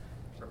to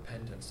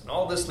repentance. And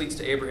all this leads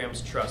to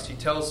Abraham's trust. He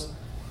tells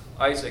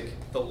Isaac,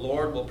 the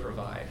Lord will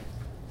provide.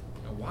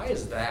 Why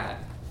is that?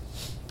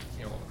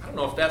 I don't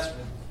know if that's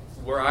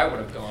where I would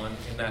have gone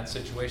in that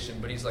situation,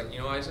 but he's like,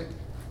 Isaac,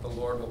 the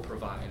Lord will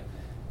provide.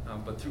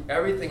 But through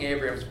everything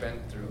Abraham's been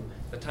through,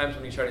 the times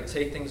when he tried to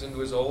take things into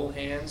his own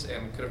hands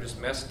and could have just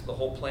messed the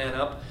whole plan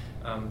up,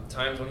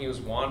 times when he was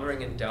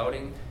wandering and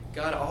doubting,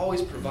 God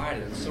always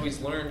provided. And so he's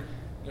learned,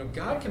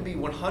 God can be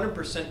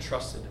 100%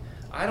 trusted.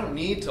 I don't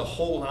need to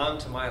hold on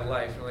to my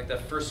life. Like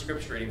that first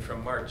scripture reading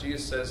from Mark,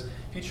 Jesus says,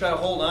 if you try to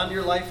hold on to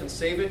your life and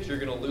save it, you're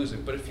going to lose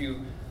it. But if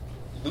you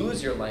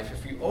lose your life,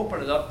 if you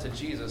open it up to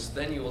Jesus,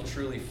 then you will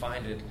truly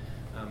find it.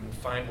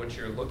 Find what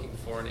you're looking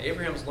for. And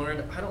Abraham's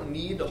learned, I don't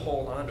need to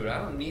hold on to it. I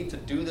don't need to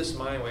do this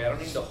my way. I don't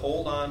need to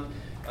hold on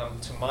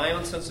to my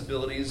own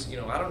sensibilities.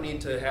 I don't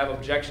need to have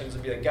objections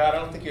and be like, God, I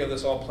don't think you have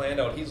this all planned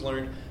out. He's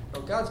learned,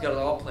 no, God's got it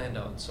all planned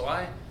out. So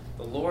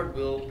the Lord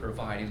will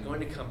provide. He's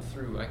going to come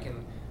through. I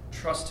can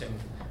trust him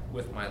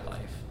with my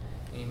life.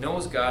 And he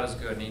knows God is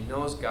good, and he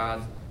knows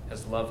God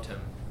has loved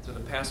him. Through the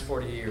past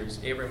 40 years,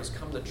 Abraham has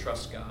come to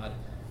trust God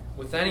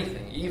with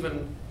anything,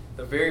 even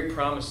the very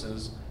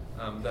promises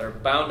that are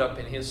bound up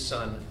in his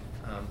son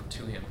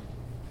to him.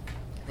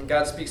 And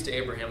God speaks to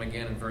Abraham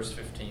again in verse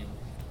 15.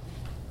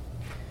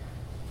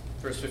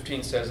 Verse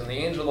 15 says, And the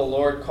angel of the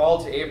Lord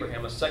called to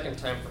Abraham a second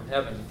time from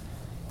heaven,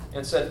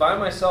 and said, By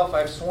myself I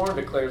have sworn,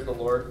 declares the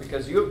Lord,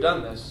 because you have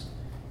done this,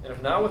 and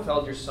have not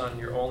withheld your son,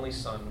 your only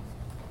son.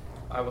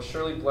 I will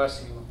surely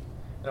bless you,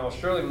 and I will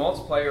surely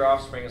multiply your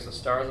offspring as the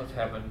stars of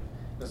heaven,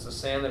 and as the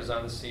sand that is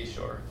on the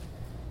seashore.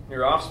 And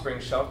your offspring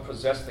shall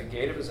possess the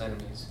gate of his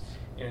enemies,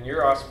 and in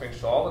your offspring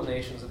shall all the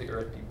nations of the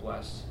earth be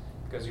blessed,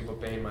 because you've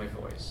obeyed my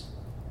voice.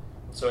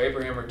 And so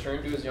Abraham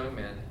returned to his young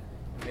men,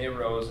 and they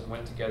arose and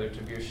went together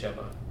to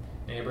Beersheba.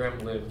 And Abraham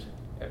lived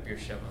at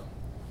Beersheba.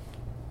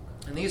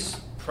 And these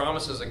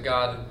promises that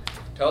God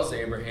tells to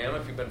Abraham,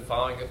 if you've been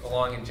following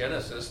along in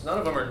Genesis, none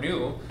of them are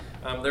new.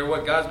 They're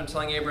what God's been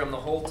telling Abraham the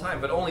whole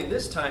time. But only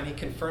this time he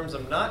confirms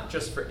them not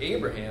just for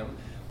Abraham,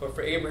 but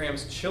for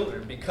Abraham's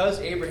children. Because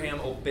Abraham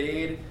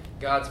obeyed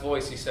God's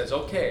voice, he says,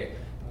 okay,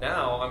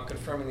 now I'm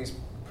confirming these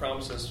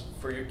promises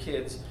for your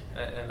kids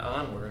and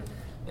onward.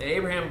 And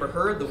Abraham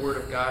heard the word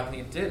of God, and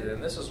he did it.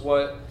 And this is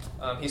what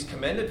he's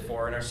commended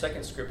for in our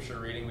second scripture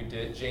reading we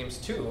did, James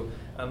 2,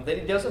 that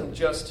he doesn't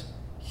just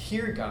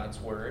hear God's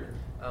word,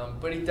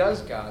 but he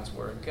does God's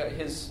word.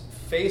 His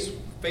faith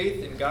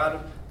in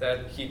God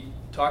that he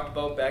talked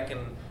about back in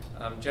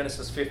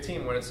Genesis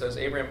 15, when it says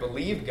Abraham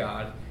believed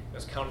God, it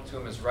was counted to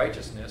him as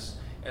righteousness.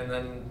 And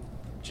then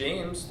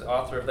James, the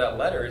author of that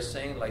letter, is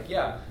saying,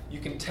 you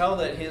can tell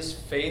that his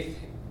faith,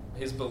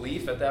 his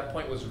belief at that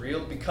point was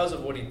real because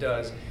of what he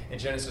does in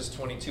Genesis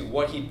 22.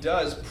 What he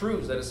does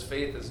proves that his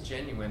faith is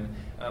genuine,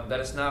 that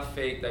it's not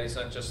fake, that he's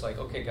not just like,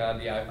 okay, God,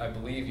 I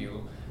believe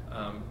you,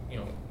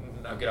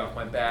 now get off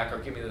my back or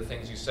give me the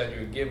things you said you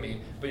would give me.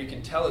 But you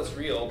can tell it's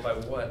real by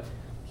what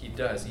he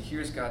does. He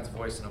hears God's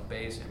voice and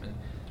obeys him.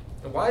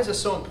 And why is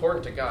this so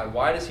important to God?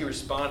 Why does he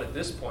respond at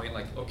this point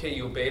like, okay,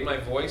 you obeyed my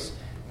voice,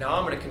 now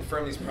I'm going to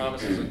confirm these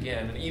promises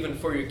again, and even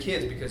for your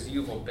kids because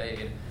you've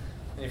obeyed.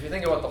 And if you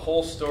think about the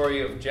whole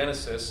story of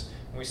Genesis,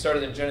 when we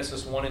started in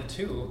Genesis 1 and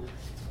 2,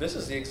 this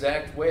is the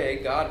exact way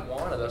God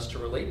wanted us to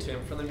relate to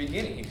him from the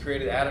beginning. He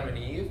created Adam and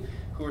Eve,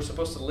 who were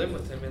supposed to live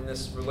with him in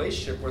this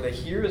relationship where they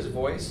hear his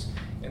voice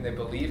and they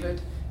believe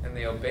it and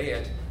they obey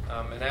it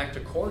and act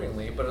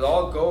accordingly. But it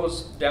all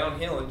goes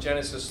downhill in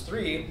Genesis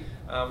 3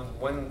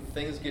 when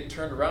things get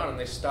turned around and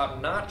they stop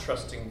not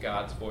trusting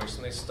God's voice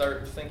and they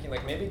start thinking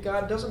like maybe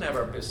God doesn't have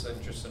our best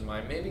interests in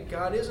mind. Maybe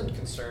God isn't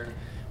concerned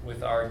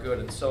with our good.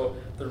 And so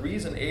the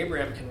reason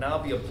Abraham can now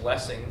be a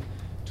blessing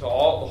to the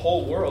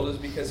whole world is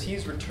because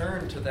he's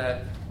returned to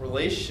that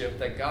relationship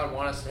that God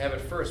wanted us to have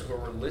at first, where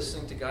we're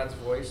listening to God's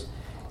voice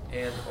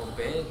and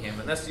obeying him.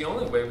 And that's the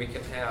only way we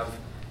can have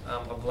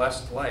a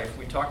blessed life.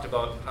 We talked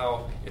about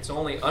how it's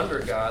only under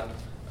God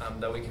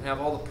that we can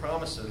have all the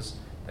promises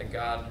that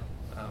God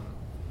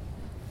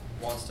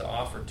wants to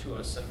offer to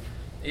us. And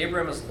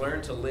Abraham has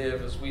learned to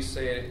live, as we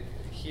say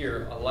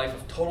here, a life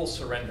of total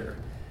surrender.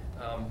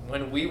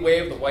 When we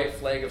wave the white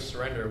flag of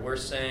surrender, we're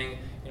saying,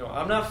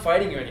 I'm not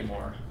fighting you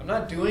anymore. I'm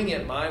not doing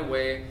it my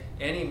way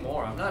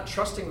anymore. I'm not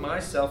trusting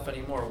myself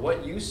anymore.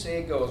 What you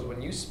say goes.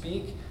 When you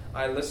speak,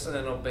 I listen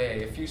and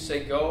obey. If you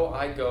say go,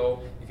 I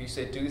go. If you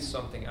say do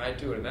something, I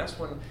do it. And that's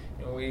when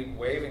we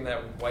waving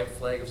that white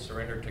flag of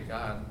surrender to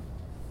God.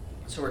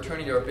 So we're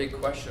turning to our big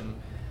question.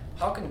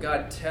 How can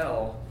God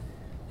tell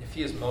if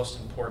he is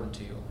most important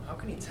to you? How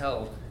can he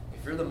tell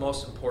if you're the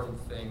most important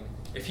thing,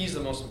 if he's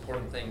the most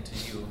important thing to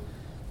you?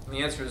 And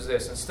the answer is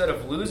this. Instead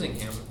of losing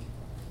him,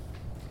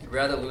 you'd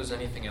rather lose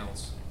anything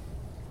else.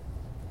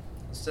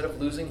 Instead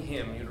of losing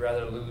him, you'd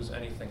rather lose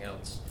anything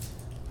else.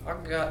 How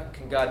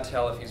can God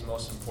tell if he's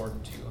most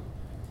important to you?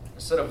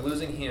 Instead of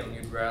losing him,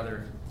 you'd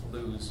rather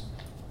lose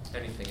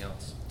anything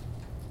else.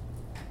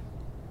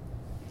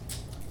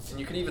 And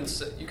you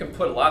can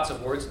put lots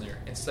of words in there.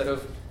 Instead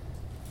of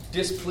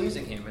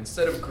displeasing him,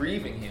 instead of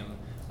grieving him,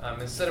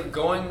 instead of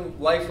going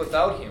life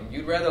without him,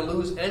 you'd rather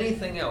lose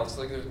anything else.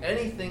 Like there's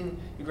anything,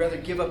 you'd rather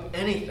give up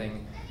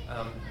anything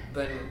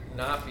than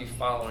not be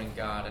following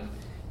God. And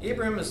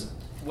Abraham is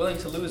willing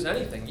to lose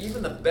anything,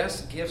 even the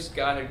best gifts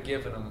God had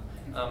given him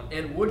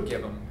and would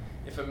give him,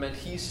 if it meant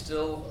he's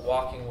still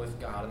walking with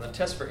God. And the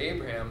test for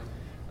Abraham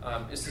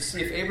is to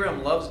see if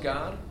Abraham loves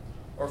God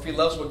or if he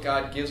loves what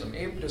God gives him.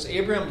 Does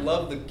Abraham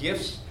love the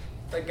gifts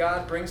that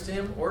God brings to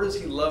him, or does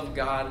he love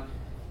God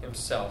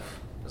himself?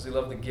 Does he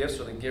love the gifts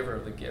or the giver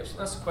of the gifts? And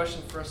that's the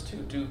question for us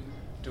too.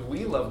 Do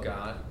we love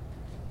God,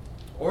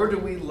 or do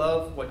we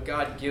love what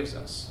God gives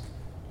us?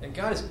 And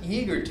God is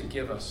eager to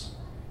give us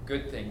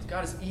good things.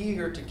 God is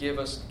eager to give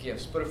us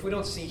gifts. But if we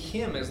don't see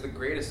him as the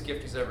greatest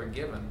gift he's ever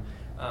given,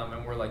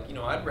 and we're like,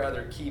 I'd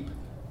rather keep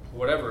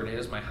whatever it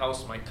is, my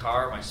house, my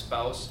car, my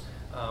spouse,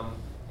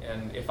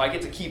 and if I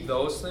get to keep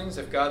those things,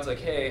 if God's like,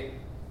 hey,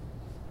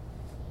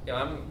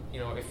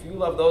 if you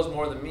love those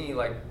more than me,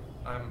 like,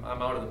 I'm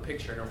out of the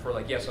picture. And if we're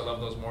like, yes, I love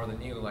those more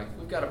than you, like,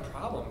 we've got a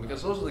problem,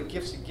 because those are the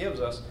gifts he gives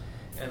us,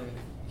 and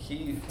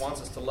he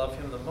wants us to love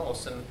him the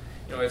most. And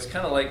it's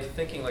kind of like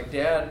thinking like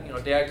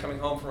dad coming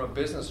home from a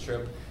business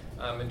trip,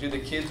 and do the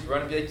kids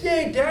run and be like,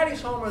 yay,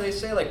 daddy's home, or they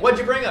say like, what'd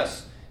you bring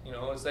us?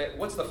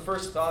 What's the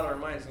first thought in our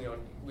minds?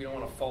 We don't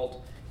want to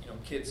fault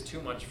kids too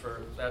much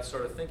for that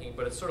sort of thinking,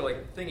 but it's sort of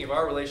like thinking of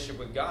our relationship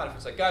with God. If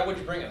it's like, God, what'd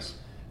you bring us?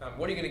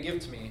 What are you going to give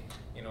to me?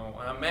 And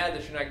I'm mad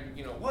that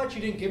you're not, what,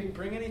 you didn't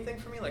bring anything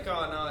for me? Like,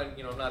 oh,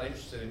 no, I'm not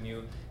interested in you.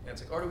 And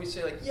it's like, or do we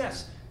say like,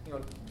 yes,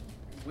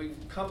 we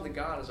come to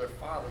God as our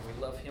Father,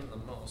 we love him the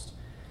most.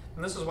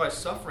 And this is why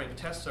suffering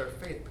tests our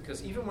faith,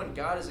 because even when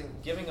God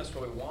isn't giving us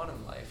what we want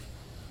in life,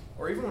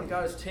 or even when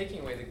God is taking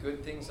away the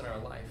good things in our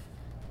life,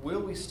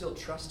 will we still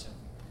trust him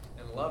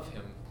and love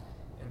him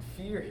and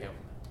fear him?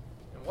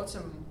 And what's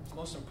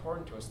most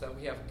important to us, that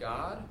we have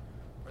God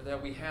or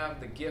that we have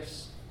the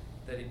gifts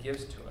that he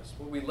gives to us?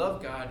 Will we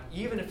love God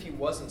even if he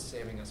wasn't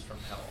saving us from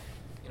hell?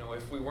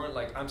 If we weren't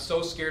like, I'm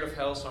so scared of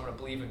hell, so I'm going to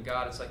believe in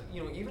God. It's like,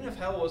 even if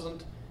hell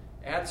wasn't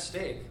at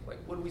stake, like,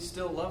 would we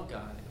still love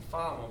God and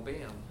follow him, obey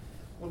him?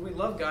 Would we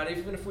love God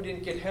even if we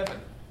didn't get heaven?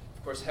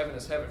 Of course, heaven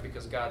is heaven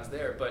because God's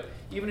there. But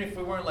even if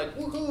we weren't like,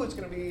 woohoo, we're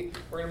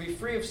going to be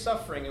free of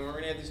suffering, and we're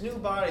going to have these new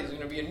bodies, there's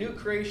going to be a new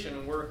creation,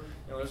 and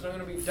there's not going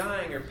to be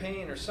dying or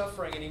pain or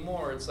suffering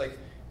anymore. It's like,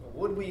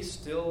 would we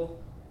still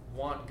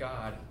want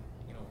God,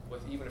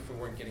 even if we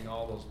weren't getting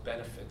all those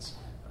benefits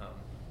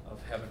of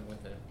heaven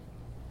with it?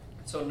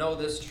 So know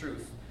this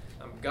truth.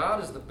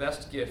 God is the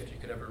best gift you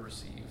could ever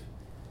receive.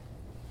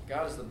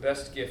 God is the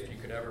best gift you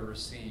could ever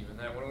receive. And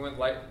that when we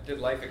did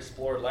Life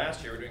Explored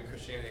last year, we're doing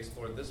Christianity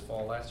Explored this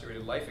fall. Last year we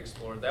did Life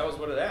Explored. That was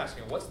what it asked.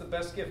 What's the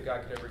best gift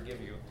God could ever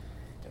give you?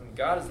 And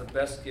God is the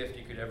best gift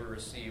you could ever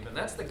receive. And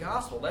that's the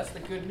gospel. That's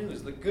the good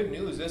news. The good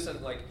news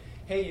isn't like,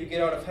 hey, you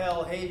get out of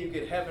hell. Hey, you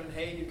get heaven.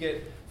 Hey, you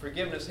get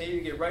forgiveness. Hey,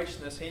 you get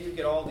righteousness. Hey, you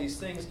get all these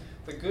things.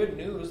 The good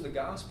news, the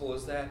gospel,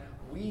 is that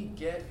we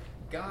get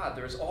God.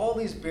 There's all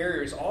these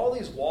barriers, all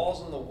these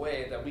walls in the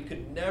way that we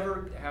could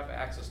never have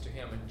access to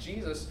him. And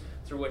Jesus,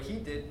 through what he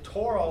did,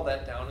 tore all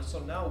that down. And so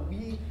now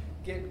we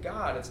get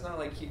God. It's not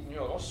like,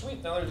 oh,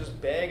 sweet, now there's this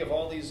bag of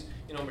all these,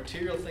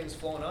 material things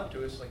flowing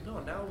onto us. Like, no,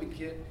 now we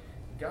get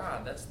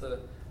God. That's the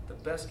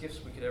the best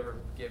gifts we could ever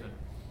be given.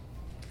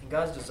 And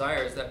God's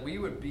desire is that He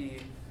would be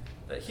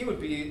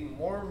the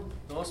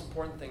most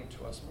important thing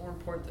to us, more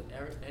important than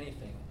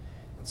anything.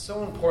 And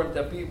so important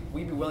that we'd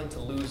be willing to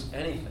lose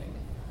anything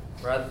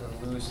rather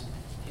than lose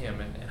Him.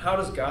 And how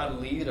does God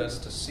lead us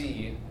to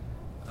see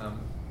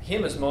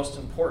Him as most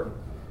important?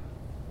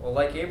 Well,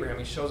 like Abraham,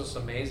 He shows us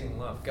amazing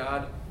love.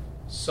 God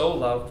so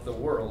loved the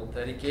world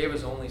that He gave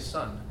His only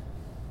Son.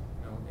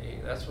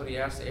 That's what He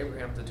asked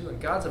Abraham to do.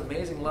 And God's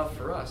amazing love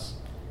for us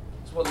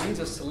is what leads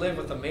us to live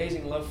with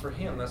amazing love for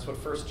Him. That's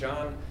what 1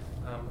 John,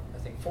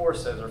 4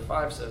 says, or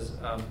 5 says,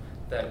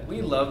 that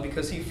we love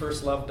because He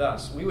first loved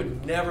us. We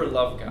would never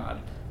love God.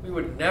 We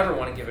would never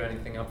want to give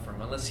anything up for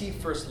Him unless He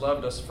first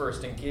loved us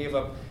first and gave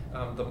up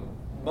the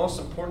most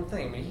important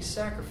thing. He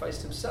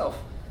sacrificed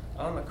Himself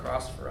on the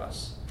cross for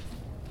us.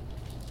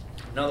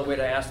 Another way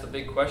to ask the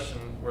big question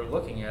we're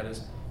looking at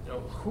is,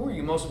 who are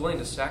you most willing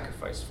to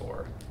sacrifice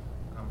for?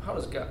 How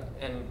does God?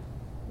 And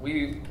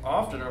we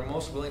often are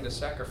most willing to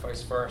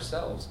sacrifice for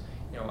ourselves.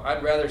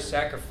 I'd rather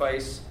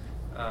sacrifice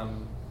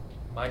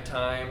my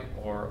time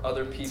or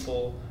other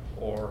people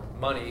or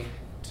money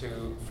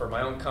for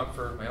my own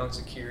comfort, my own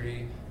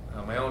security,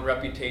 my own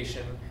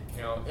reputation.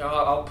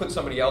 I'll put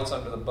somebody else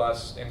under the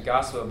bus and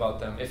gossip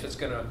about them if it's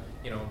going to,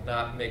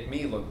 not make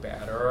me look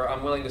bad. Or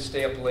I'm willing to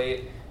stay up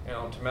late,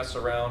 to mess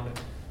around.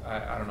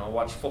 I don't know,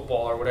 watch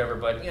football or whatever,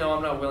 but,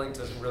 I'm not willing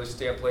to really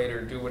stay up late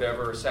or do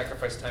whatever or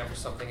sacrifice time for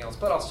something else,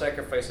 but I'll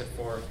sacrifice it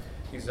for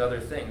these other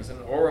things.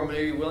 Or I'm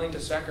maybe willing to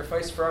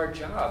sacrifice for our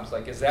jobs.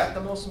 Is that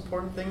the most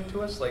important thing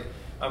to us?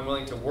 I'm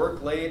willing to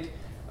work late,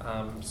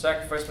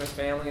 sacrifice my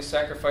family,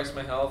 sacrifice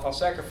my health. I'll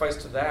sacrifice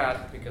to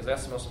that because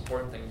that's the most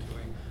important thing to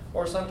me.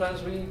 Or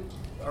sometimes we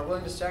are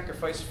willing to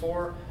sacrifice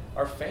for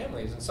our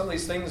families. And some of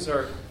these things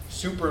are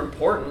super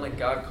important,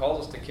 God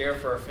calls us to care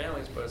for our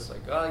families, but it's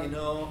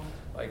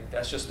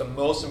that's just the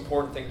most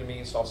important thing to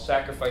me, so I'll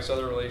sacrifice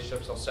other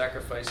relationships, I'll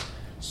sacrifice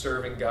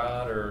serving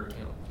God or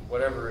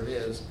whatever it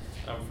is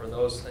for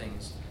those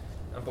things.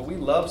 But we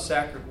love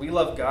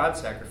God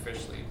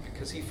sacrificially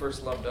because He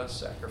first loved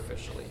us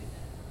sacrificially.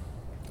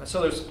 And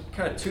so there's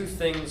kind of two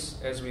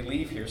things as we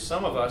leave here.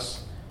 Some of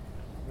us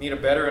need a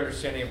better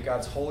understanding of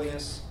God's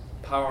holiness,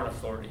 power, and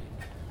authority.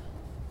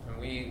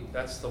 And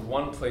that's the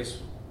one place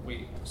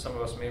some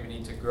of us maybe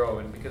need to grow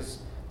in, because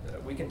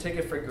we can take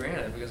it for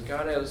granted, because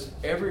God has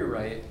every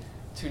right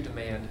to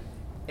demand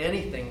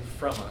anything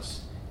from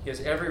us. He has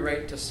every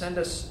right to send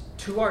us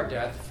to our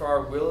death for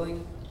our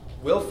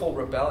willful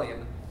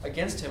rebellion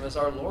against Him as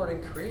our Lord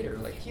and Creator.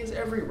 He has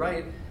every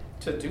right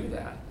to do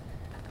that.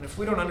 And if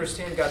we don't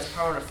understand God's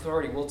power and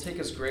authority, we'll take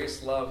His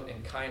grace, love,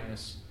 and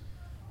kindness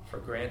for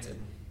granted.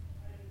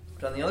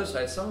 But on the other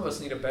side, some of us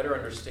need a better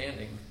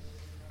understanding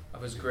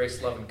of His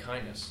grace, love, and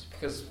kindness,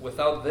 because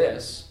without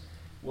this,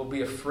 we'll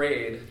be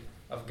afraid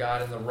of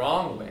God in the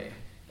wrong way,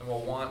 and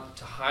we'll want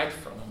to hide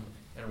from Him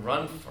and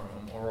run from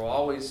Him, or we'll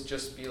always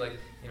just be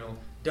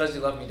does He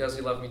love me, does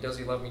He love me, does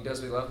He love me,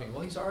 does He love me?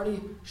 Well, He's already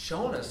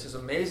shown us His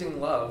amazing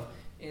love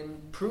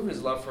and proved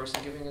His love for us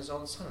in giving His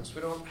own Son, so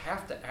we don't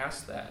have to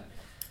ask that.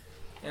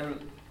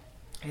 And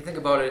you think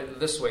about it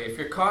this way: if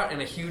you're caught in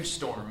a huge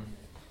storm,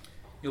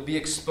 you'll be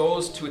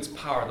exposed to its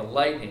power, the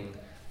lightning,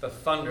 the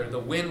thunder, the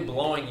wind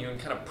blowing you and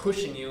kind of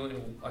pushing you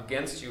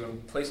against you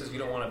in places you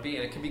don't want to be.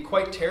 And it can be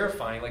quite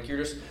terrifying.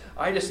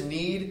 I just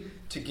need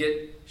to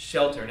get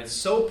shelter. And it's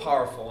so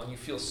powerful, and you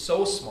feel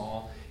so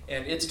small,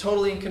 and it's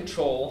totally in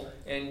control,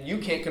 and you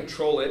can't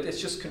control it.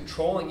 It's just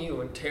controlling you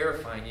and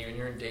terrifying you, and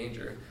you're in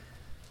danger.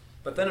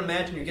 But then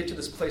imagine you get to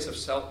this place of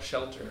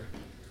shelter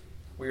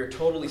where you're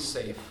totally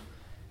safe,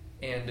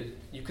 and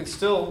you can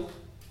still,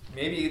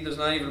 maybe there's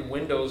not even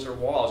windows or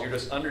walls, you're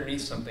just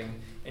underneath something,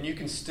 and you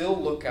can still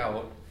look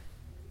out.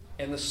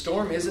 And the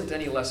storm isn't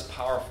any less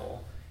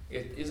powerful.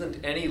 It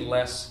isn't any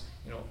less,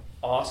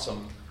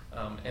 awesome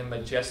and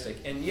majestic.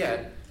 And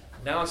yet,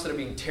 now instead of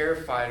being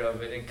terrified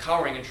of it and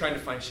cowering and trying to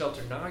find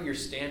shelter, now you're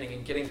standing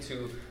and getting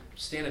to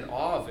stand in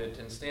awe of it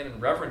and stand in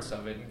reverence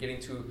of it and getting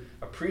to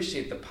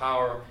appreciate the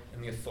power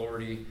and the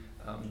authority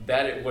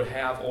that it would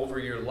have over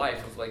your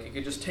life. It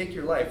could just take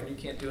your life and you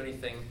can't do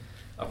anything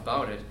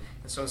about it.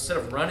 And so instead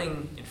of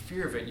running in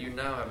fear of it, you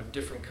now have a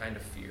different kind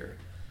of fear.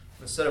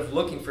 Instead of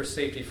looking for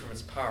safety from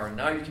its power,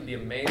 now you can be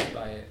amazed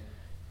by it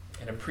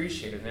and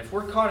appreciate it. And if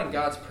we're caught in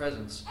God's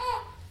presence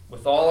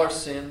with all our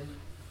sin,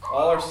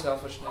 all our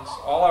selfishness,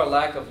 all our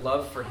lack of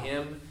love for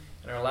Him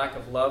and our lack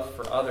of love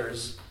for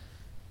others,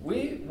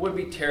 we would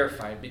be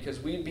terrified,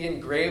 because we'd be in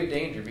grave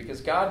danger, because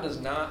God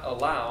does not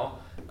allow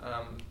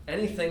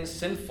anything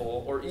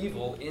sinful or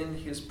evil in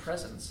His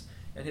presence,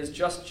 and His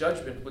just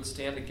judgment would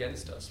stand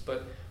against us.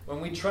 But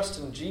when we trust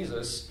in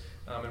Jesus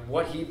and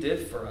what He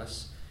did for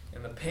us,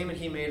 and the payment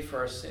He made for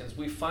our sins,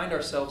 we find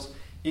ourselves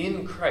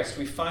in Christ.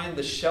 We find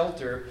the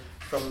shelter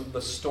from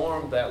the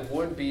storm that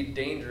would be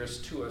dangerous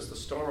to us, the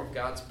storm of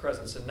God's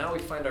presence. And now we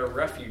find our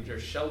refuge, our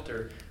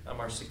shelter,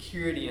 our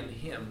security in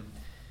Him.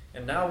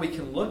 And now we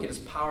can look at His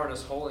power and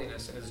His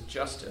holiness and His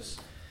justice,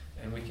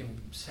 and we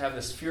can have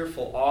this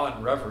fearful awe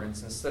and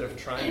reverence instead of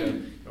trying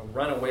to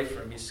run away from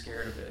it and be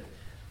scared of it.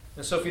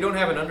 And so if you don't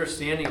have an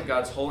understanding of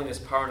God's holiness,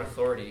 power, and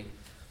authority,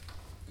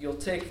 you'll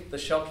take the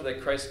shelter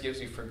that Christ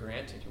gives you for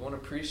granted. You won't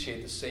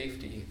appreciate the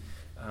safety,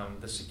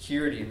 the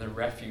security, and the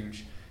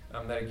refuge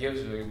that it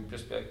gives you. You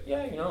just be like,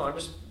 yeah, I'm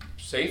just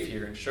safe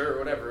here, and sure,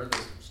 whatever, the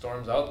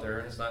storm's out there,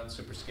 and it's not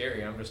super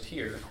scary, I'm just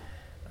here.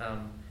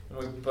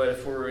 But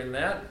if we're in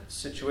that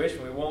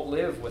situation, we won't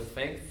live with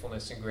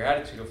thankfulness and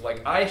gratitude of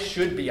like, I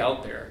should be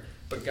out there,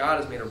 but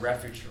God has made a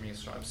refuge for me,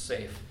 so I'm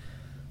safe.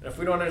 And if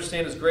we don't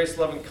understand His grace,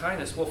 love, and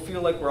kindness, we'll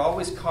feel like we're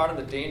always caught in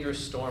the dangerous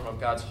storm of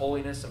God's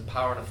holiness and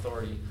power and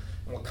authority.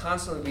 And we'll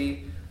constantly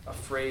be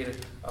afraid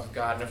of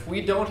God. And if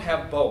we don't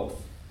have both,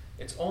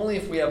 it's only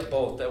if we have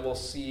both that we'll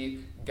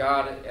see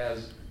God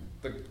as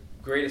the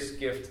greatest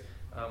gift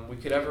we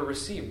could ever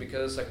receive.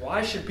 Because it's like, well,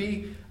 I should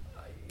be,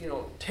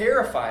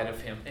 terrified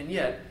of Him, and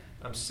yet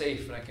I'm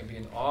safe and I can be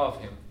in awe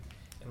of Him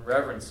and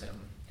reverence Him.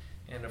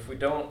 And if we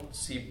don't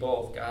see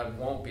both, God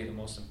won't be the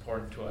most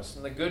important to us.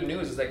 And the good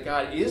news is that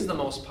God is the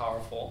most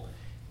powerful,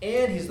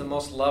 and He's the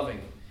most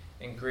loving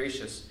and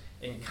gracious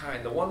and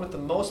kind. The one with the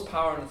most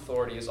power and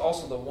authority is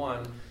also the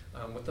one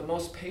with the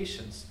most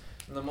patience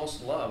and the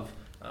most love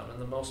and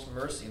the most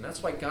mercy. And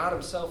that's why God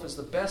Himself is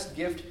the best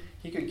gift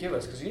He could give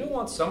us. Because you don't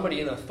want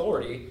somebody in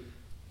authority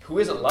who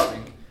isn't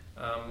loving,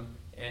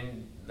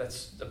 and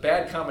that's a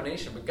bad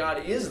combination. But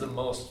God is the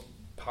most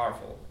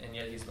powerful, and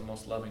yet He's the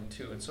most loving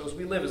too. And so as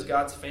we live as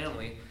God's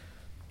family,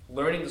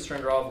 learning to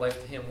surrender all of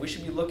life to Him, we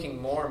should be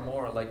looking more and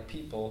more like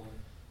people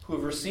who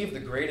have received the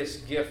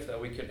greatest gift that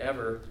we could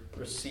ever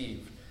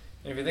receive.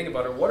 And if you think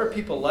about it, what are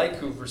people like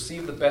who've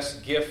received the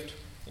best gift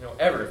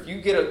ever? If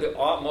you get the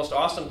most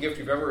awesome gift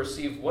you've ever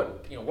received,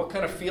 what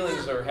kind of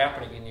feelings are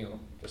happening in you?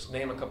 Just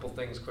name a couple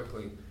things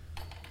quickly.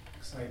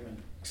 Excitement.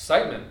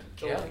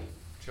 Joy. Yeah.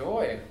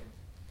 Joy.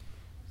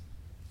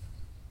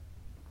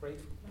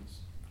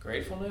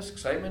 Gratefulness.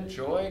 Excitement,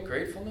 joy,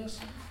 gratefulness.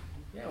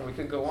 Yeah, we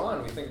could go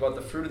on. We think about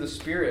the fruit of the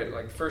Spirit,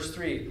 like first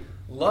 3.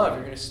 Love.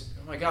 You're going to,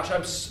 oh my gosh,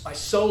 I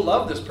so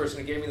love this person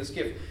who gave me this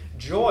gift.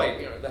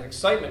 Joy, that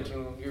excitement,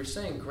 and you're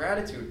saying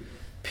gratitude.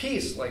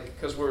 Peace,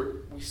 because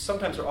we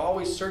sometimes are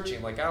always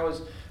searching. Like I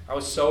was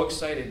so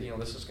excited.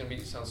 This is going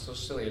to sounds so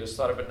silly. I just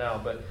thought of it now,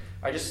 but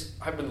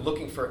I've been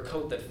looking for a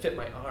coat that fit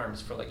my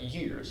arms for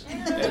years,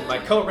 and my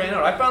coat ran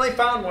out. I finally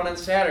found one on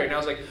Saturday, and I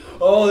was like,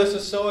 oh, this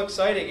is so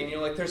exciting.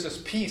 And there's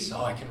this peace.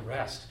 Oh, I can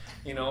rest.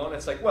 And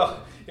it's like,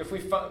 well, if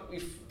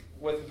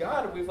with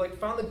God, we've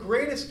found the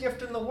greatest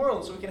gift in the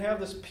world, so we can have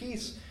this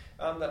peace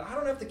that I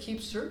don't have to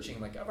keep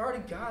searching. I've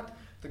already got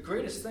the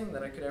greatest thing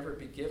that I could ever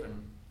be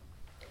given.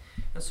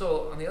 And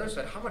so, on the other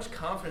side, how much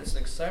confidence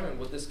and excitement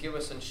would this give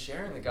us in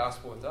sharing the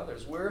gospel with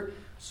others? We're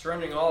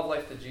surrendering all of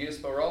life to Jesus,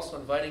 but we're also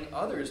inviting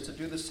others to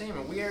do the same.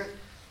 And we aren't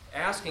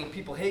asking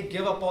people, hey,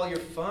 give up all your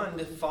fun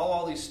to follow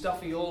all these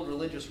stuffy old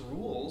religious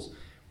rules.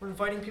 We're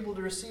inviting people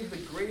to receive the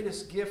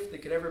greatest gift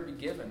that could ever be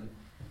given.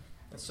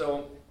 And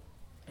so,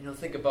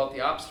 think about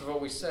the opposite of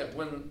what we said.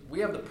 When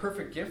we have the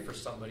perfect gift for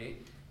somebody,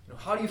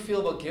 how do you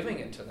feel about giving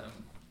it to them?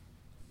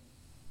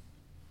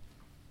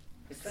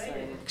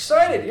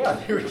 Excited, yeah.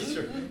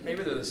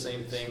 Maybe they're the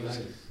same things.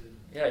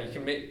 Yeah, you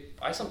can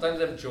I sometimes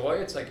have joy.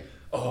 It's like,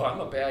 oh, I'm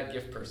a bad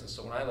gift person.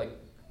 So when I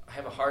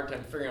have a hard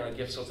time figuring out a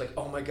gift. So it's like,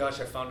 oh my gosh,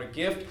 I found a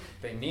gift.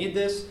 They need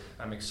this.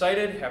 I'm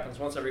excited. It happens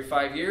once every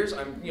 5 years.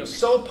 I'm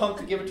so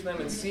pumped to give it to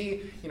them and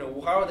see,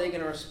 how are they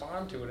going to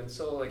respond to it. And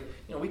so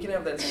we can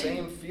have that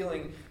same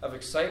feeling of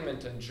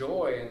excitement and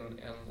joy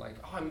and oh,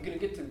 I'm going to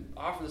get to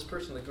offer this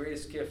person the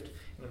greatest gift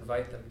and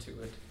invite them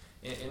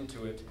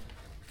into it.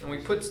 And we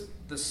put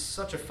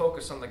such a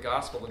focus on the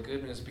gospel, the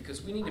good news,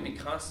 because we need to be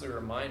constantly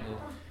reminded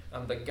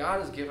that God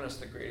has given us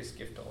the greatest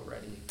gift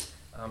already.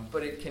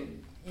 But it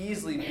can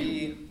easily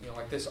be,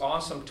 this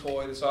awesome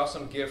toy, this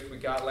awesome gift we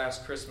got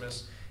last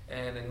Christmas,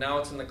 and now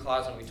it's in the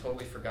closet and we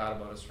totally forgot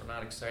about it, so we're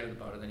not excited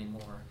about it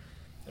anymore.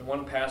 And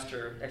one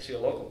pastor, actually a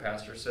local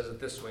pastor, says it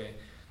this way.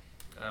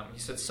 He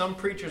said, some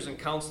preachers and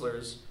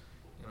counselors,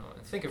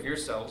 and think of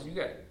yourselves,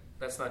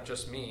 that's not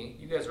just me.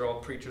 You guys are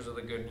all preachers of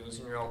the good news,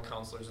 and you're all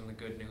counselors in the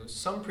good news.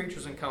 Some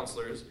preachers and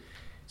counselors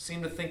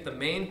seem to think the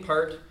main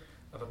part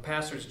of a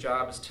pastor's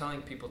job is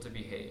telling people to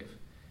behave.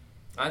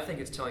 I think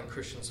it's telling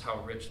Christians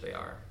how rich they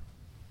are.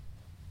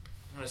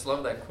 I just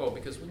love that quote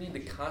because we need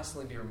to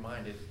constantly be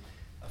reminded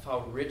of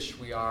how rich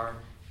we are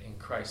in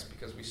Christ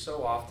because we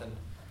so often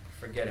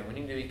forget it. We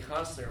need to be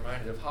constantly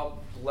reminded of how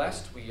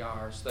blessed we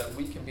are so that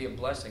we can be a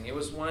blessing. It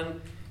was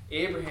when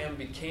Abraham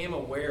became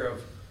aware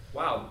of,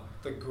 wow,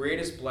 the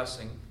greatest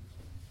blessing,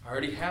 I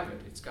already have it.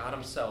 It's God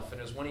Himself.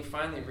 And it was when he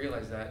finally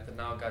realized that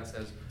now God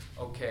says,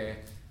 okay,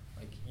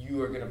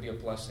 you are going to be a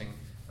blessing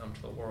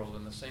to the world.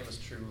 And the same is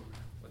true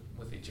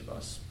with each of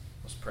us.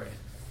 Let's pray.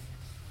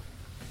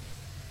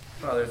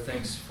 Father,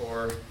 thanks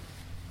for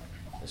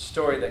a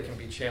story that can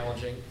be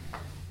challenging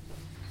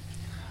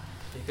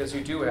because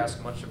you do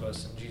ask much of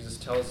us. And Jesus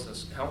tells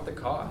us, count the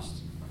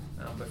cost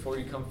before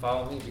you come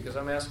follow me because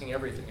I'm asking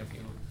everything of you.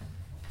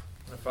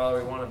 And Father,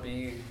 we want to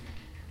be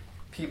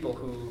people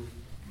who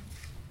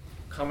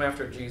come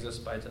after Jesus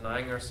by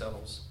denying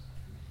ourselves,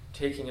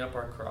 taking up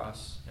our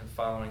cross, and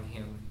following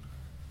Him.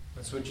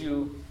 And so would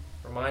you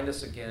Remind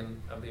us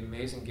again of the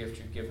amazing gift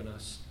you've given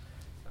us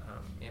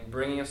in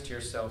bringing us to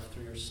yourself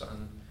through your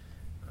Son,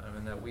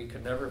 and that we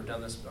could never have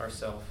done this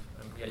ourselves,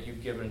 yet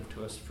you've given it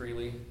to us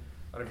freely,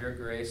 out of your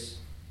grace,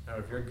 out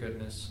of your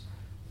goodness,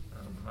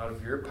 out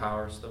of your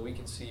power, so that we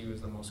can see you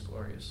as the most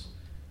glorious.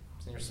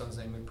 It's in your Son's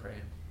name we pray.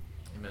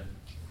 Amen.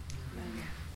 Amen.